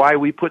 which is why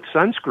we put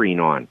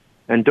sunscreen on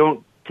and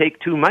don't take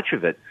too much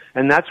of it.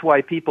 And that's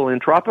why people in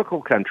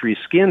tropical countries'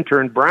 skin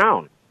turned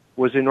brown,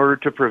 was in order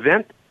to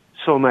prevent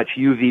so much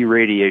UV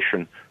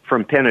radiation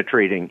from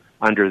penetrating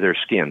under their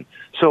skin.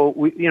 So,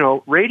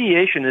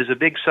 radiation is a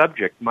big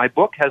subject. My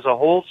book has a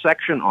whole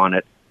section on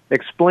it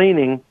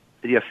explaining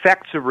the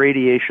effects of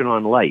radiation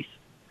on life.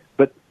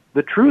 But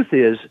the truth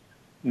is,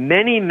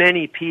 many,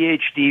 many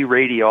PhD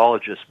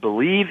radiologists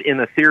believe in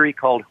a theory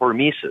called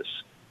hormesis,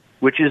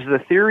 which is the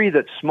theory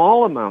that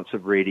small amounts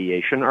of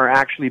radiation are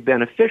actually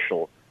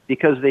beneficial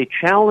because they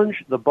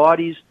challenge the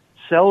body's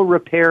cell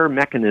repair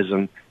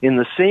mechanism in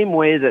the same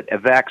way that a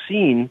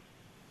vaccine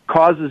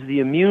causes the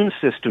immune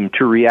system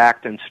to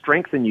react and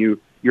strengthen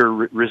your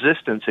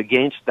resistance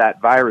against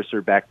that virus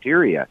or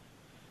bacteria.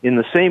 In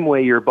the same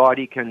way, your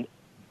body can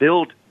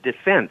build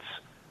defense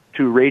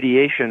to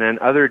radiation and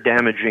other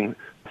damaging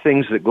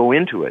things that go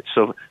into it.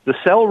 So the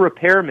cell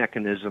repair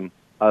mechanism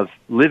of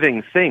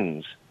living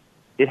things,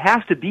 it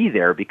has to be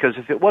there, because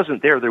if it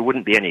wasn't there, there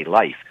wouldn't be any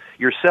life.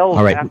 Your cells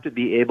have to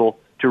be able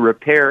to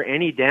repair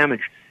any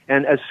damage.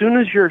 And as soon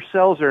as your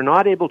cells are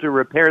not able to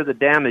repair the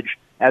damage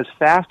as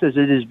fast as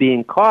it is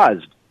being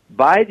caused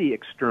by the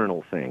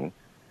external thing,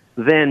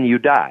 then you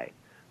die.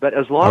 But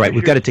as long as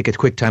we've got to take a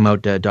quick time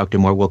out, Dr.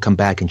 Moore. We'll come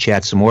back and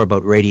chat some more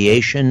about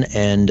radiation,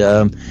 and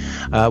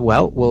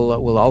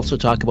we'll also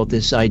talk about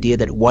this idea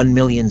that 1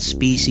 million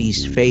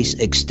species face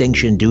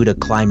extinction due to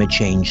climate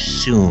change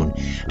soon.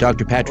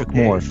 Dr. Patrick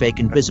Moore, Fake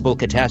Invisible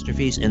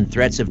Catastrophes and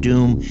Threats of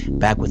Doom.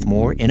 Back with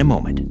more in a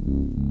moment.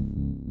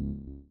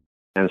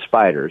 And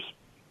spiders,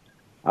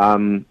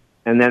 and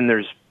then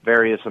there's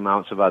various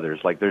amounts of others.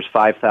 Like there's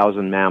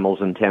 5,000 mammals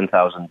and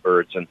 10,000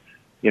 birds, and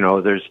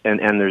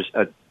there's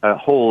a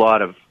whole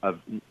lot of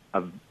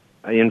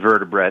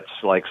invertebrates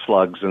like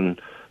slugs and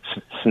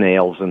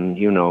snails, and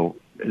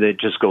it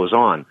just goes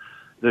on.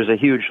 There's a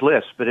huge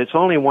list, but it's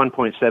only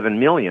 1.7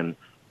 million.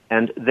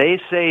 And they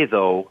say,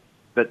 though,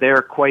 that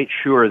they're quite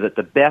sure that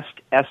the best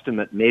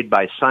estimate made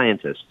by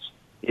scientists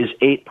is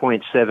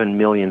 8.7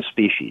 million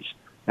species.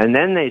 And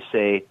then they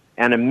say,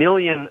 and 1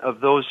 million of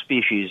those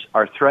species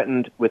are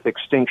threatened with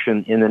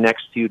extinction in the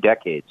next few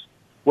decades.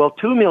 Well,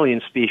 2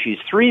 million species,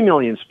 3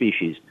 million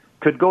species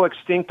could go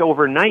extinct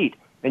overnight,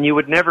 and you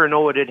would never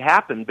know it had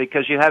happened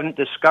because you haven't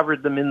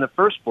discovered them in the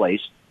first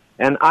place.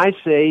 And I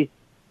say,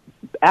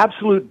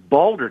 absolute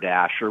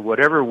balderdash, or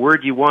whatever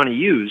word you want to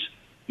use,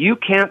 you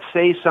can't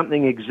say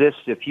something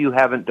exists if you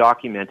haven't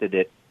documented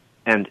it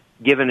and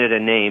given it a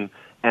name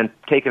and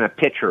taken a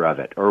picture of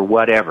it or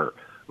whatever,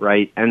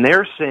 right? And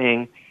they're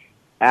saying,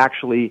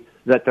 actually,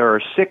 that there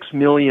are 6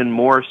 million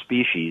more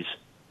species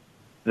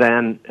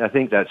than, I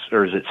think that's,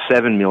 or is it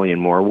 7 million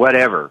more,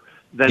 whatever,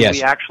 than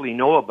we actually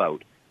know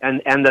about,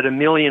 and that 1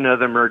 million of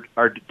them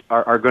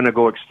are going to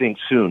go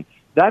extinct soon.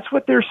 That's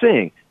what they're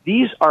saying.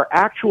 These are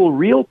actual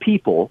real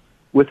people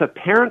with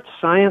apparent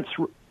science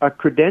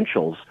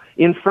credentials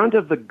in front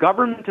of the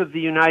government of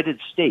the United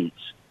States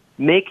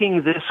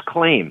making this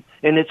claim.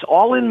 And it's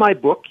all in my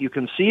book. You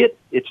can see it.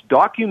 It's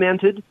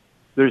documented.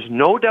 There's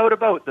no doubt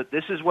about that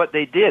this is what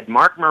they did.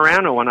 Mark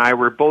Morano and I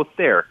were both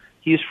there.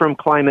 He's from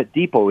Climate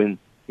Depot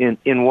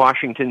in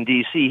Washington,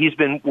 D.C. He's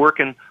been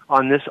working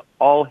on this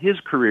all his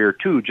career,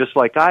 too, just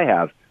like I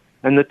have.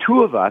 And the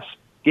two of us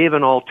gave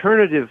an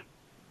alternative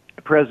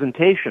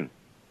presentation.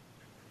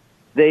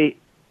 They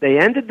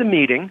ended the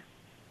meeting,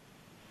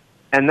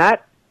 and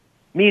that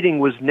meeting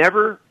was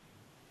never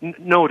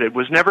noted,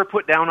 was never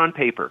put down on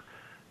paper.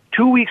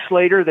 2 weeks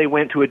later, they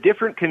went to a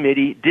different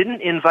committee,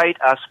 didn't invite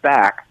us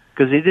back,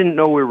 because they didn't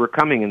know we were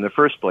coming in the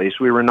first place.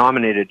 We were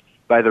nominated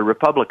by the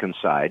Republican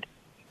side.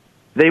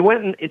 They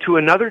went into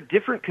another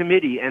different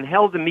committee and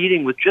held a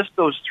meeting with just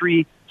those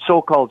three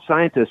so-called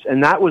scientists,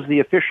 and that was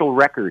the official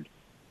record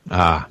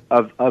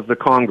of the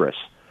Congress.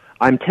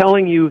 I'm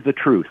telling you the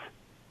truth.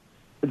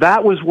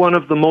 That was one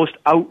of the most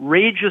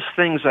outrageous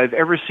things I've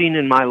ever seen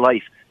in my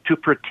life, to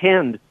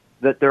pretend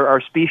that there are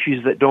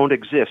species that don't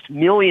exist,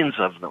 millions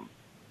of them,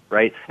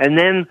 right? And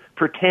then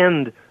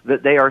pretend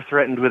that they are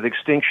threatened with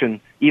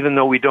extinction, even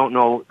though we don't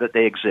know that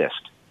they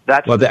exist.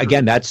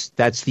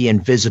 That's the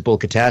invisible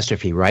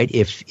catastrophe, right?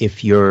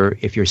 If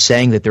you're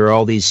saying that there are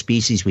all these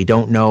species we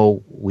don't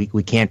know,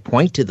 we can't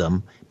point to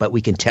them, but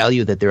we can tell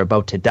you that they're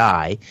about to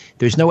die.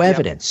 There's no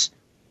evidence.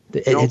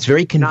 It's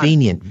very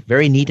convenient,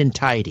 very neat and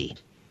tidy.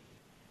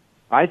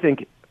 I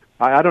think,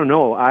 I don't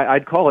know,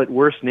 I'd call it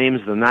worse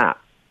names than that.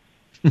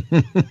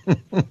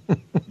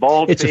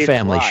 It's a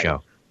family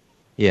show.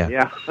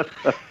 Yeah.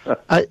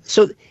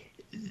 So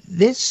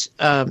this,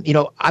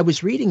 I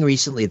was reading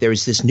recently,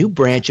 there's this new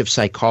branch of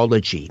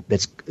psychology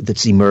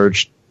that's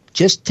emerged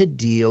just to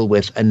deal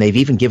with, and they've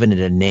even given it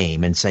a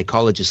name, and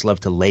psychologists love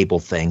to label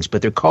things,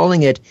 but they're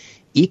calling it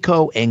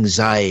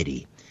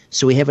eco-anxiety.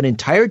 So we have an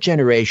entire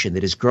generation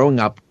that is growing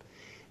up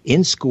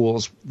in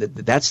schools,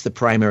 that's the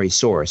primary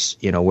source,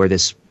 where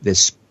this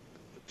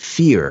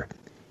fear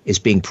is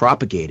being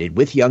propagated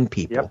with young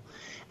people. Yep.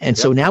 And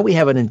so now we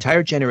have an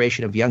entire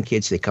generation of young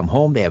kids. They come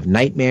home, they have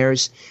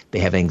nightmares, they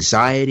have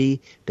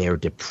anxiety, they are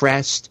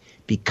depressed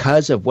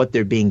because of what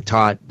they're being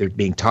taught. They're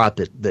being taught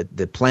that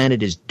the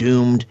planet is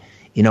doomed.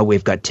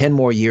 We've got 10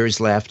 more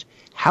years left.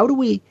 How did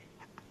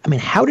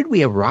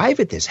we arrive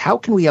at this? How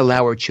can we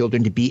allow our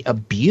children to be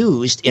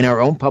abused in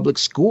our own public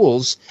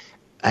schools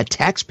at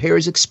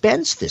taxpayers'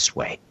 expense this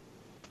way?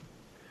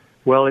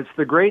 Well, it's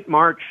the great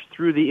march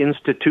through the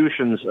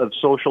institutions of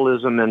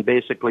socialism and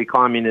basically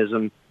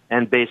communism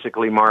and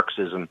basically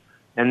Marxism.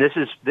 And this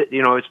is,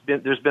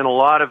 there's been a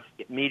lot of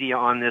media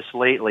on this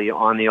lately,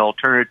 on the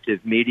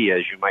alternative media,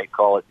 as you might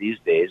call it these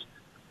days,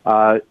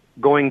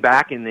 going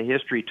back in the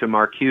history to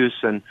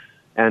Marcuse and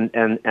and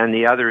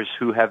the others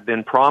who have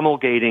been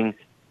promulgating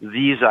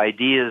these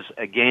ideas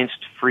against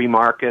free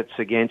markets,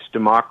 against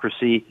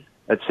democracy,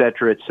 et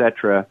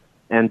cetera,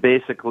 and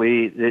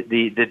basically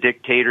the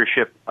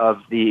dictatorship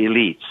of the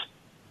elites,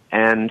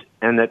 and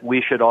that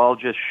we should all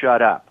just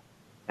shut up,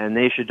 and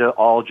they should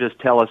all just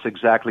tell us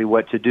exactly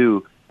what to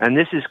do. And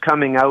this is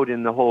coming out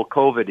in the whole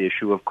COVID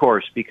issue, of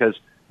course, because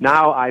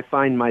now I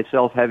find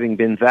myself having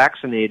been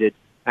vaccinated,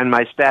 and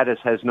my status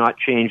has not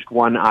changed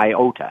one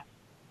iota.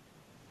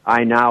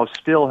 I now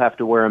still have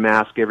to wear a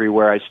mask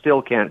everywhere. I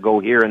still can't go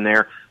here and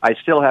there. I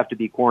still have to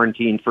be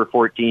quarantined for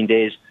 14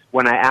 days.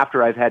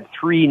 After I've had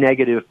 3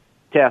 negative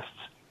tests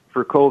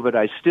for COVID,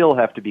 I still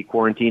have to be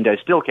quarantined. I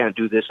still can't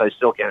do this. I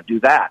still can't do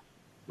that.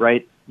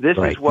 Right? This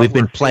is what we've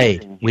been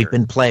played. We've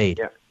been played.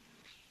 Yeah.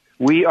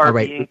 We are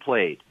being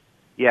played.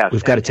 Yes.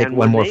 We've got to take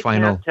one more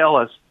final.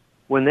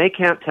 When they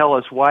can't tell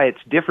us why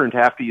it's different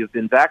after you've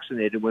been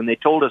vaccinated, when they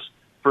told us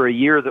for a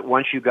year that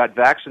once you got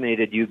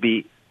vaccinated you'd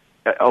be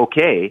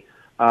okay,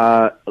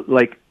 and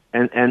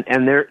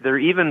they're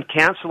even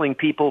canceling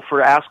people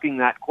for asking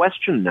that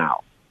question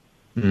now,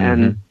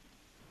 and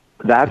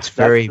that's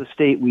the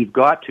state we've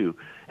got to.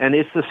 And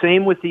it's the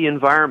same with the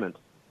environment.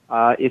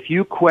 If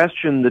you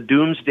question the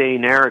doomsday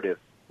narrative,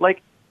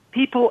 like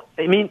people,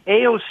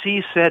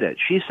 AOC said it.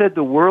 She said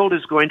the world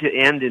is going to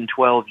end in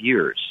 12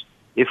 years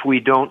if we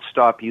don't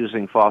stop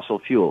using fossil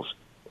fuels.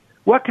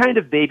 What kind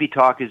of baby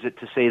talk is it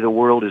to say the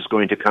world is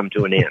going to come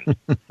to an end?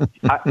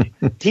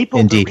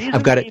 Indeed.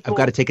 I've got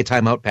to take a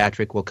time out,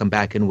 Patrick. We'll come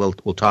back and we'll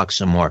talk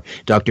some more.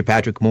 Dr.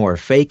 Patrick Moore,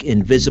 Fake,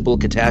 Invisible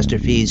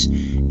Catastrophes,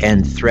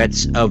 and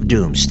Threats of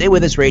Doom. Stay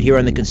with us right here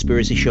on The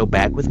Conspiracy Show.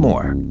 Back with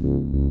more.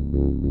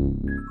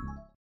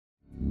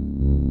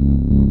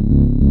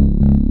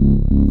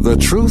 The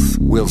truth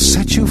will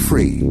set you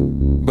free,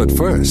 but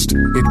first,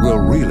 it will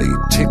really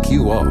tick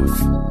you off.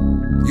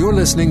 You're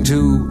listening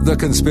to The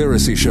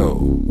Conspiracy Show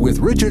with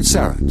Richard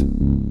Sarrett.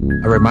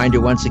 A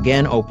reminder once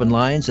again, open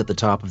lines at the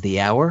top of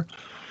the hour.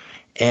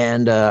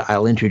 And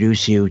I'll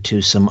introduce you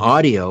to some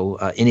audio,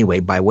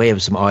 by way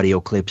of some audio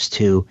clips,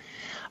 to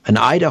an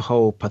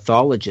Idaho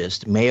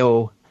pathologist,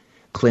 Mayo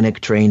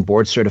Clinic-trained,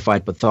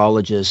 board-certified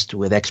pathologist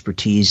with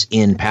expertise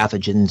in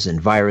pathogens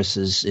and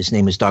viruses. His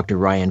name is Dr.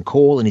 Ryan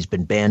Cole, and he's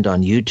been banned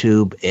on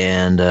YouTube.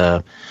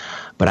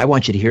 But I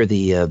want you to hear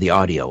the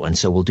audio, and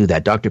so we'll do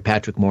that. Dr.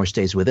 Patrick Moore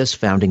stays with us,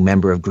 founding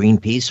member of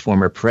Greenpeace,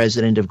 former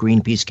president of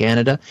Greenpeace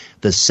Canada,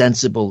 the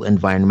sensible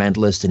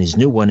environmentalist, and his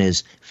new one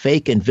is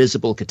Fake,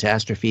 Invisible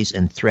Catastrophes,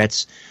 and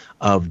Threats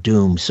of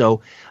Doom.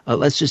 So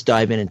let's just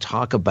dive in and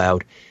talk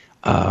about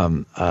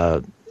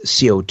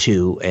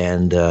CO2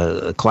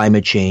 and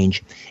climate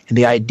change, and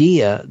the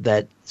idea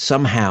that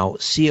somehow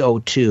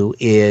CO2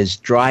 is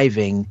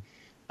driving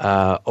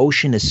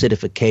ocean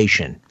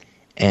acidification.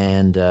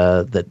 And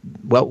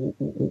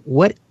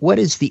what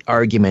is the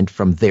argument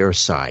from their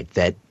side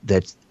that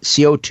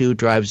CO2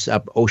 drives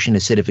up ocean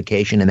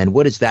acidification, and then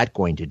what is that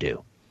going to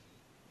do?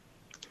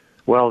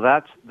 Well,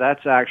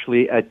 that's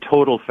actually a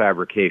total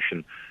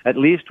fabrication. At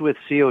least with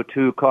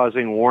CO2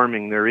 causing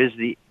warming, there is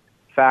the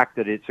fact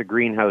that it's a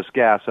greenhouse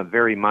gas, a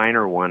very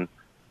minor one,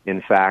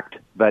 in fact,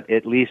 but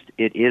at least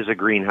it is a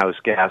greenhouse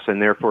gas,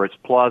 and therefore it's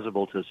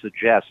plausible to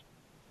suggest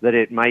that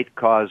it might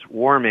cause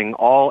warming,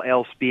 all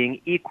else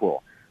being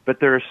equal. But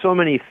there are so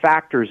many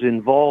factors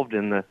involved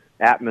in the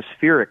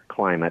atmospheric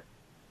climate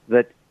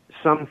that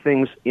some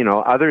things,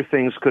 other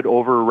things could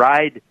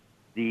override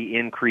the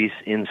increase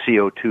in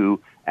CO2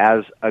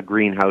 as a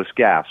greenhouse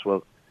gas.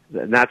 Well,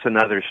 that's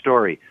another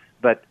story.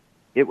 But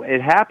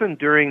it happened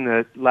during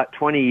the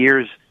 20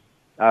 years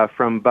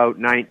from about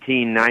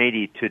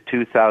 1990 to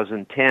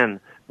 2010,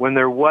 when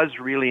there was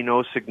really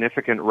no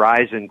significant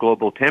rise in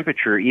global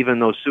temperature, even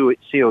though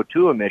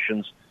CO2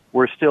 emissions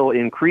were still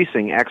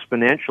increasing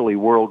exponentially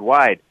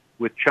worldwide,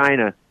 with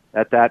China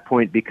at that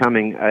point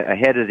becoming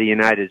ahead of the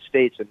United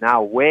States and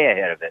now way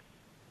ahead of it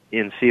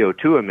in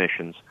CO2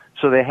 emissions.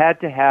 So they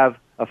had to have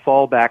a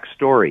fallback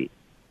story.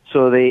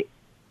 So they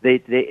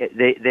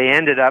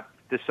ended up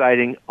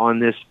deciding on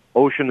this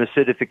ocean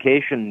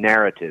acidification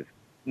narrative.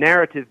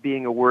 Narrative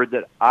being a word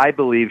that I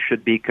believe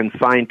should be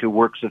confined to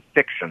works of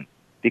fiction,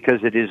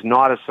 because it is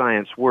not a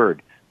science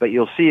word, but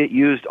you'll see it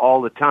used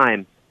all the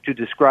time to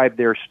describe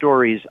their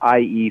stories,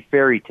 i.e.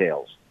 fairy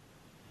tales.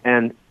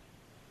 And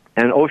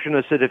ocean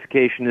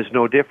acidification is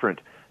no different.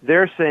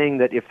 They're saying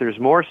that if there's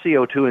more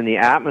CO2 in the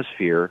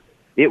atmosphere,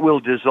 it will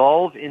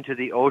dissolve into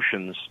the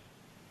oceans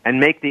and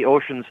make the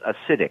oceans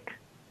acidic.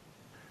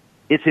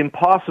 It's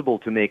impossible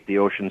to make the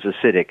oceans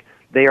acidic.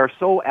 They are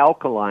so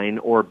alkaline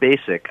or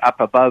basic, up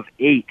above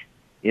 8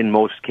 in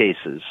most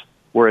cases,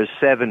 whereas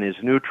 7 is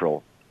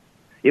neutral.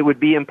 It would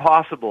be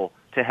impossible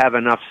to have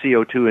enough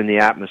CO2 in the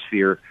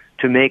atmosphere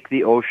to make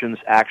the oceans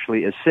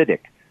actually acidic.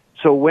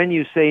 So when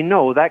you say,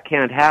 no, that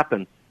can't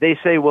happen, they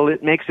say, well,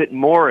 it makes it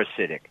more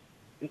acidic.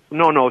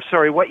 No,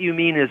 sorry, what you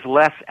mean is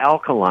less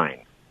alkaline.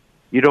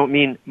 You don't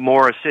mean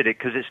more acidic,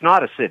 because it's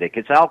not acidic,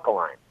 it's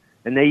alkaline.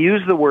 And they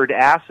use the word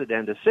acid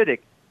and acidic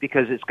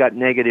because it's got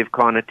negative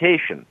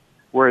connotation.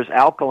 Whereas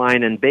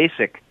alkaline and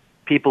basic,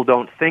 people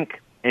don't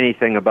think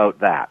anything about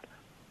that.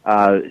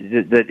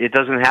 That it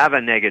doesn't have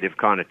a negative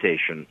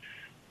connotation.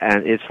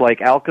 And it's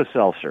like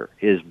Alka-Seltzer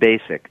is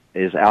basic,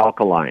 is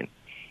alkaline.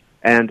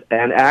 And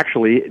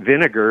actually,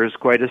 vinegar is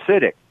quite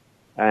acidic.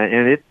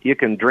 And you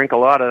can drink a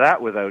lot of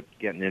that without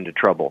getting into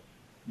trouble.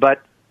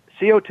 But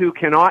CO2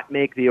 cannot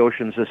make the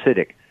oceans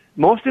acidic.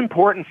 Most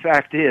important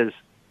fact is,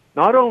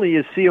 not only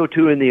is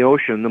CO2 in the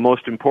ocean the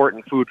most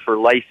important food for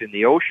life in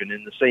the ocean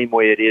in the same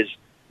way it is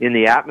in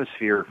the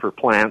atmosphere for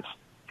plants,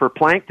 for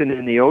plankton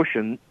in the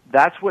ocean,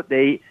 that's what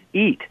they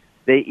eat.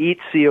 They eat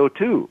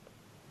CO2.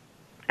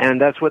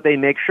 And that's what they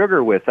make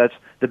sugar with. That's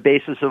the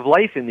basis of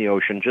life in the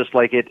ocean, just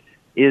like it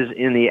is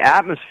in the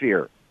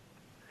atmosphere.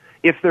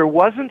 If there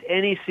wasn't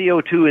any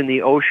CO2 in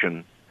the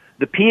ocean,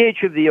 the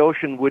pH of the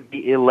ocean would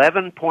be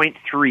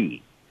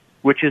 11.3,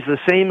 which is the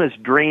same as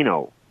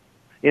Drano.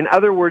 In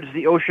other words,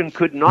 the ocean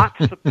could not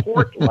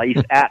support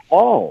life at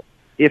all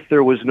if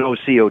there was no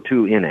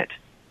CO2 in it.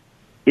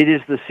 It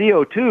is the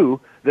CO2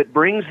 that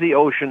brings the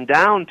ocean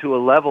down to a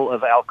level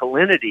of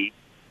alkalinity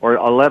or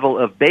a level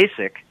of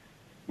basic,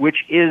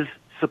 which is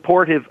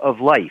supportive of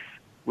life,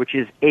 which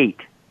is 8,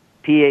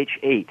 pH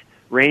 8,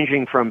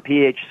 ranging from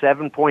pH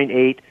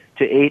 7.8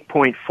 to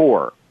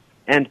 8.4.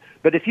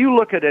 But if you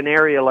look at an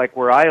area like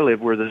where I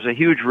live, where there's a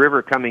huge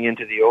river coming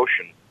into the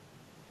ocean,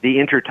 the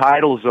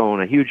intertidal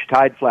zone, a huge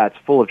tide flats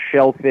full of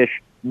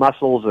shellfish,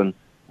 mussels,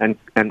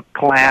 and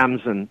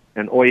clams and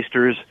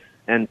oysters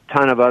and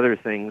ton of other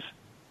things,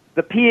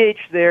 the pH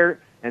there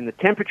and the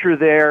temperature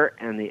there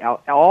and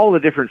all the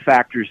different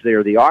factors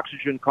there, the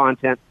oxygen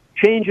content,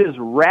 changes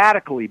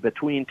radically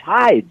between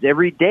tides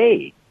every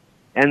day,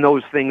 and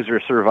those things are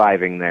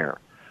surviving there.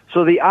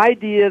 So the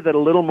idea that a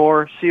little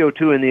more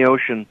CO2 in the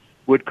ocean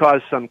would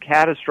cause some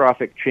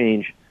catastrophic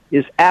change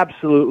is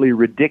absolutely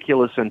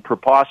ridiculous and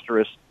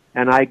preposterous,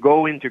 and I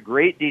go into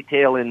great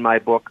detail in my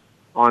book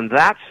on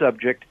that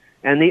subject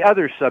and the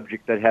other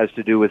subject that has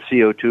to do with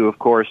CO2, of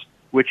course,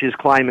 which is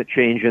climate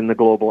change in the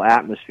global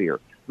atmosphere.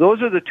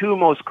 Those are the two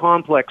most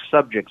complex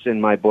subjects in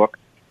my book,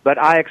 but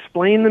I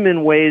explain them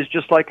in ways,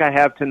 just like I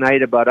have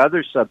tonight about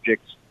other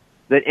subjects,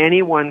 that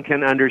anyone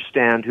can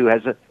understand who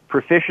has a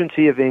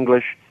proficiency of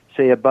English,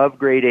 say above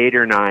grade 8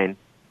 or 9,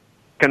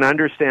 can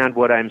understand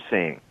what I'm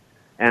saying.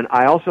 And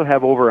I also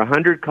have over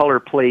 100 color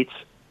plates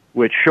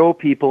which show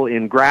people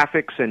in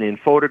graphics and in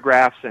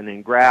photographs and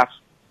in graphs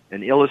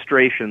and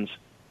illustrations,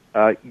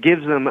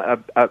 gives them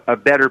a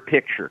better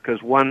picture,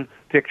 because one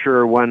picture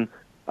or one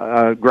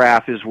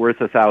graph is worth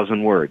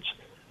 1,000 words.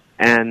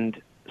 And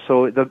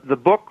so the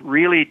book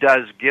really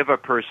does give a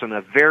person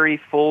a very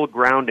full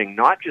grounding,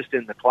 not just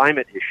in the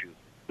climate issue,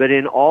 but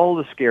in all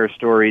the scare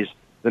stories,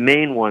 the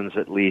main ones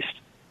at least,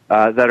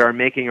 that are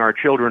making our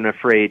children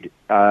afraid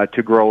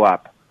to grow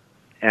up.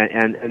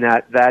 And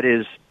that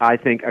is, I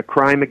think, a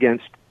crime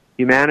against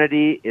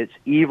humanity. It's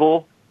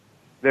evil.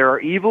 There are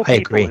evil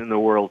people in the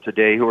world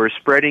today who are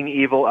spreading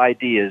evil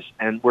ideas,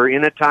 and we're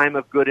in a time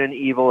of good and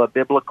evil, a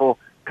biblical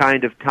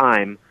kind of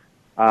time.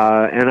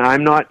 And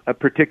I'm not a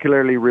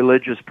particularly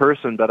religious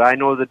person, but I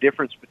know the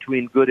difference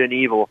between good and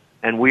evil,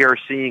 and we are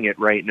seeing it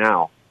right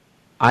now.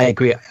 I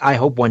agree. I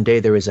hope one day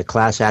there is a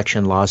class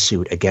action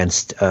lawsuit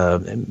against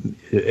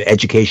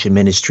education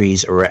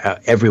ministries or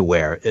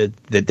everywhere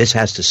that this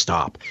has to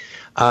stop.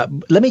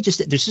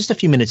 There's just a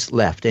few minutes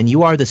left, and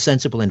you are the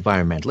sensible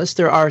environmentalist.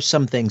 There are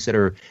some things that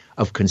are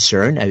of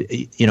concern.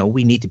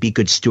 We need to be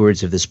good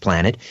stewards of this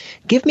planet.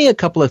 Give me a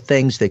couple of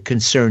things that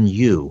concern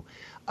you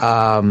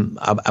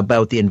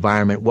about the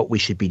environment, what we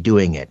should be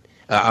doing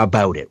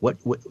about it.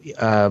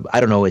 I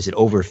don't know, is it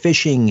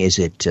overfishing? Is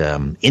it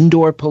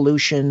indoor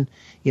pollution?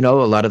 A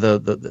lot of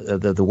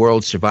the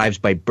world survives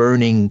by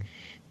burning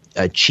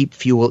cheap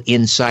fuel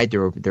inside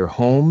their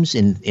homes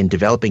in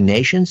developing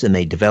nations, and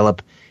they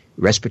develop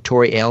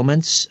respiratory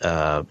ailments.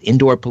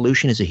 Indoor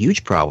pollution is a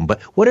huge problem.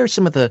 But what are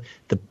some of the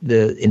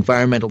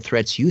environmental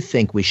threats you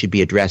think we should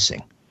be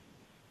addressing?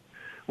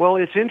 Well,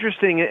 it's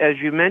interesting, as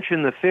you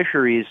mentioned, the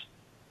fisheries.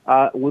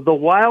 The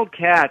wild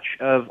catch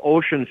of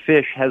ocean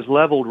fish has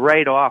leveled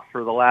right off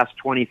for the last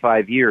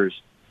 25 years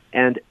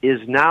and is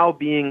now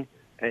being,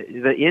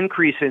 the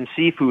increase in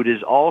seafood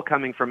is all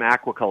coming from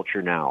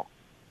aquaculture now.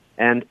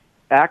 And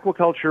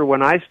aquaculture,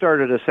 when I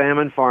started a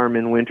salmon farm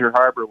in Winter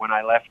Harbor when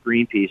I left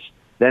Greenpeace,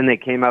 then they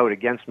came out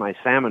against my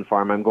salmon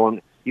farm. I'm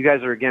going, you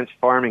guys are against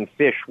farming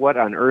fish. What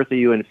on earth are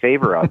you in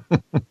favor of?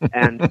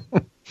 And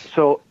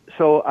so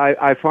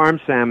I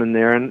farmed salmon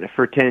there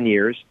for 10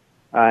 years.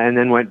 And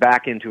then went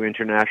back into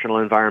international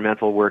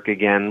environmental work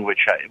again,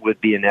 which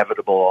would be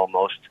inevitable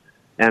almost.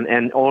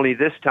 And only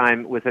this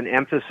time with an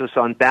emphasis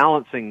on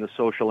balancing the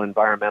social,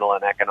 environmental,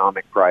 and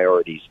economic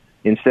priorities,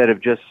 instead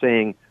of just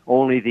saying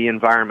only the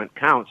environment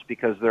counts,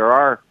 because there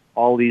are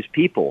all these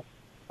people,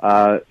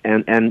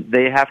 and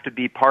they have to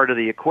be part of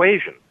the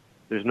equation.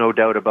 There's no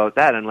doubt about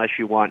that, unless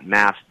you want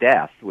mass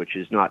death, which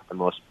is not the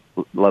most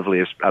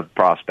loveliest of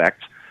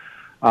prospects.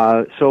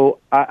 So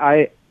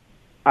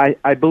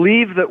I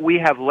believe that we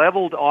have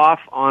leveled off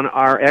on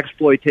our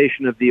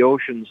exploitation of the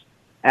oceans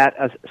at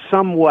a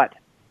somewhat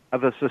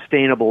of a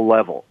sustainable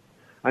level.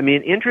 I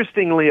mean,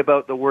 interestingly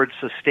about the word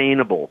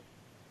sustainable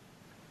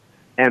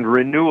and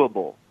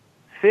renewable,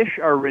 fish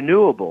are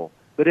renewable,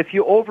 but if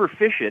you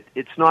overfish it,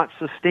 it's not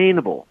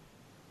sustainable.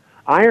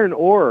 Iron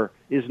ore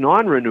is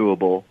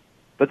non-renewable,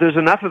 but there's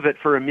enough of it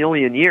for 1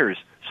 million years.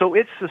 So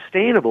it's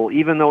sustainable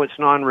even though it's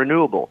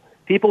non-renewable.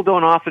 People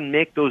don't often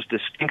make those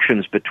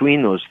distinctions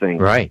between those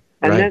things. Right.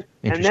 And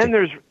then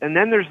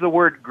there's the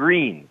word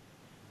green,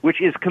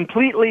 which is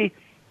completely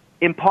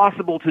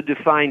impossible to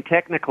define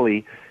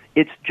technically.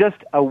 It's just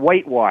a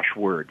whitewash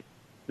word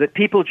that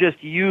people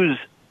just use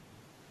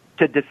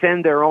to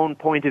defend their own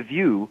point of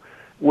view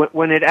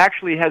when it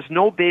actually has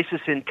no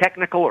basis in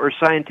technical or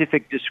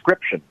scientific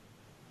description.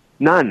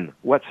 None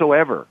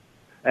whatsoever.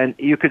 And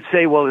you could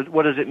say, well,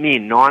 what does it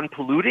mean?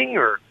 Non-polluting?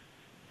 Or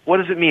what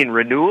does it mean?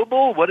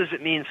 Renewable? What does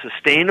it mean?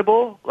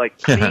 Sustainable?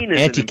 Like clean is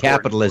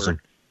anti-capitalism.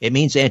 It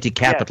means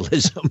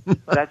anti-capitalism. Yes,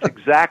 that's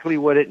exactly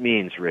what it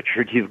means,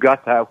 Richard. You've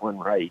got that one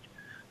right.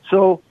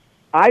 So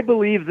I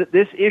believe that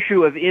this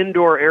issue of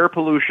indoor air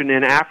pollution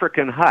in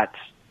African huts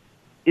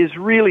is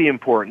really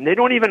important. They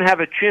don't even have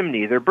a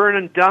chimney. They're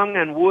burning dung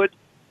and wood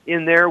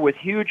in there with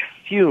huge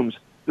fumes.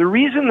 The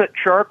reason that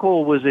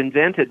charcoal was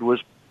invented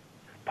was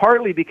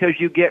partly because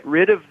you get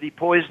rid of the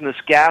poisonous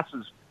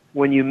gases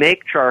when you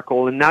make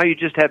charcoal, and now you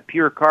just have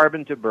pure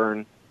carbon to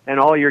burn,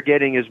 and all you're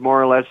getting is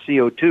more or less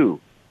CO2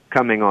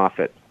 coming off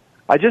it.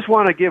 I just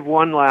want to give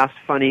one last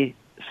funny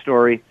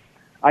story.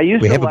 I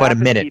used to laugh at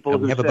people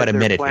who said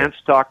their plants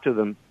talk to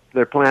them.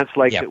 Their plants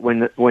like it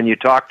when you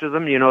talk to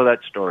them. You know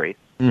that story.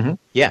 Mm-hmm.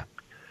 Yeah.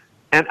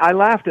 And I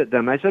laughed at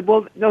them. I said,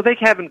 well, no, they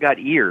haven't got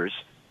ears.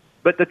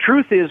 But the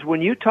truth is,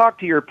 when you talk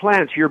to your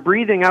plants, you're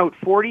breathing out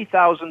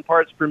 40,000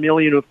 parts per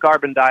million of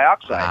carbon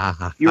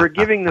dioxide. You're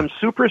giving them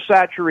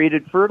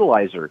supersaturated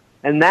fertilizer.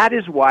 And that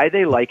is why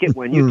they like it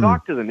when you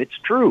talk to them. It's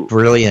true.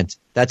 Brilliant.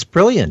 That's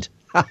brilliant.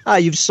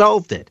 You've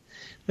solved it.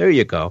 There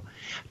you go.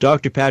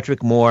 Dr.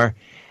 Patrick Moore,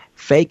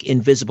 Fake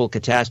Invisible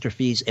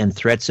Catastrophes and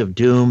Threats of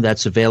Doom.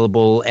 That's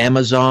available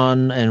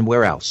Amazon and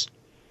where else?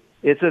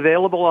 It's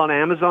available on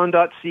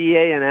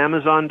Amazon.ca and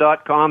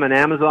Amazon.com and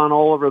Amazon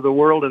all over the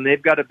world, and they've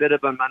got a bit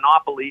of a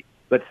monopoly,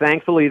 but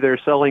thankfully they're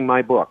selling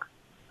my book.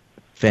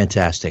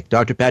 Fantastic.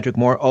 Dr. Patrick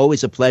Moore,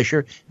 always a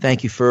pleasure.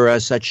 Thank you for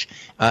such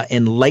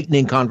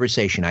enlightening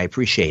conversation. I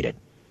appreciate it.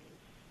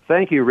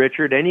 Thank you,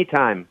 Richard.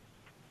 Anytime.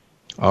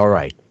 All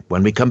right.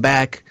 When we come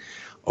back,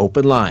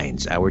 Open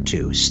Lines, Hour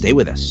 2. Stay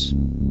with us.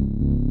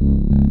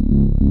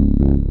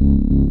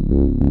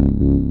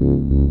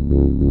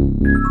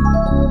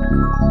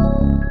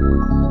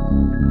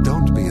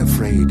 Don't be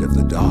afraid of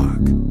the dark.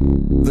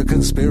 The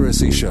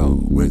Conspiracy Show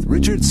with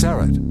Richard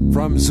Serrett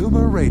from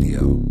Zoomer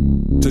Radio.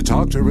 To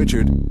talk to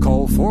Richard,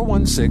 call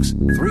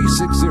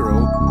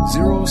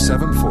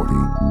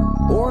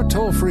 416-360-0740 or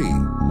toll free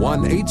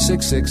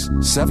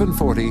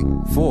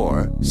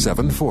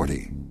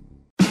 1-866-740-4740.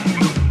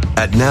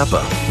 At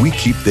Napa, we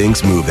keep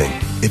things moving.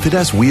 If it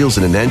has wheels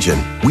and an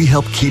engine, we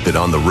help keep it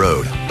on the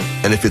road.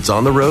 And if it's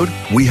on the road,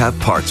 we have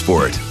parts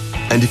for it.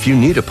 And if you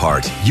need a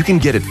part, you can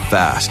get it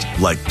fast,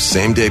 like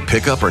same-day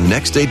pickup or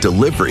next-day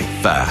delivery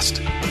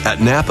fast.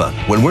 At Napa,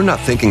 when we're not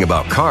thinking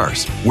about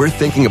cars, we're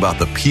thinking about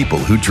the people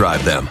who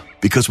drive them.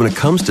 Because when it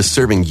comes to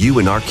serving you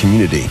and our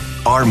community,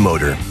 our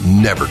motor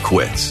never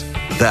quits.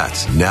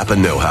 That's Napa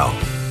know-how.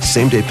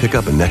 Same-day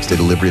pickup and next-day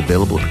delivery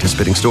available at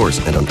participating stores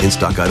and on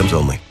in-stock items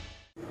only.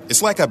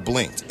 It's like I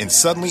blinked and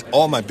suddenly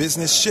all my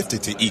business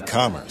shifted to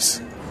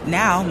e-commerce.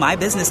 Now my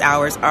business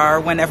hours are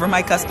whenever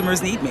my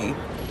customers need me.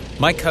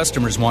 My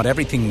customers want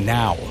everything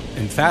now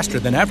and faster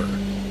than ever.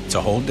 It's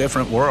a whole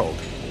different world.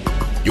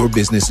 Your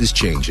business is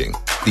changing.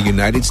 The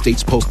United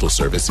States Postal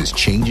Service is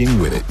changing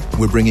with it.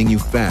 We're bringing you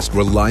fast,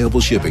 reliable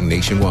shipping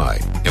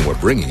nationwide, and we're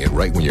bringing it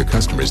right when your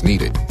customers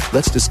need it.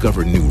 Let's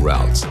discover new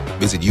routes.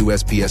 Visit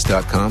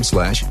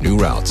USPS.com/new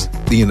routes.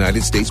 The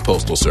United States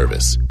Postal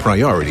Service.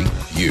 Priority,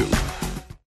 you.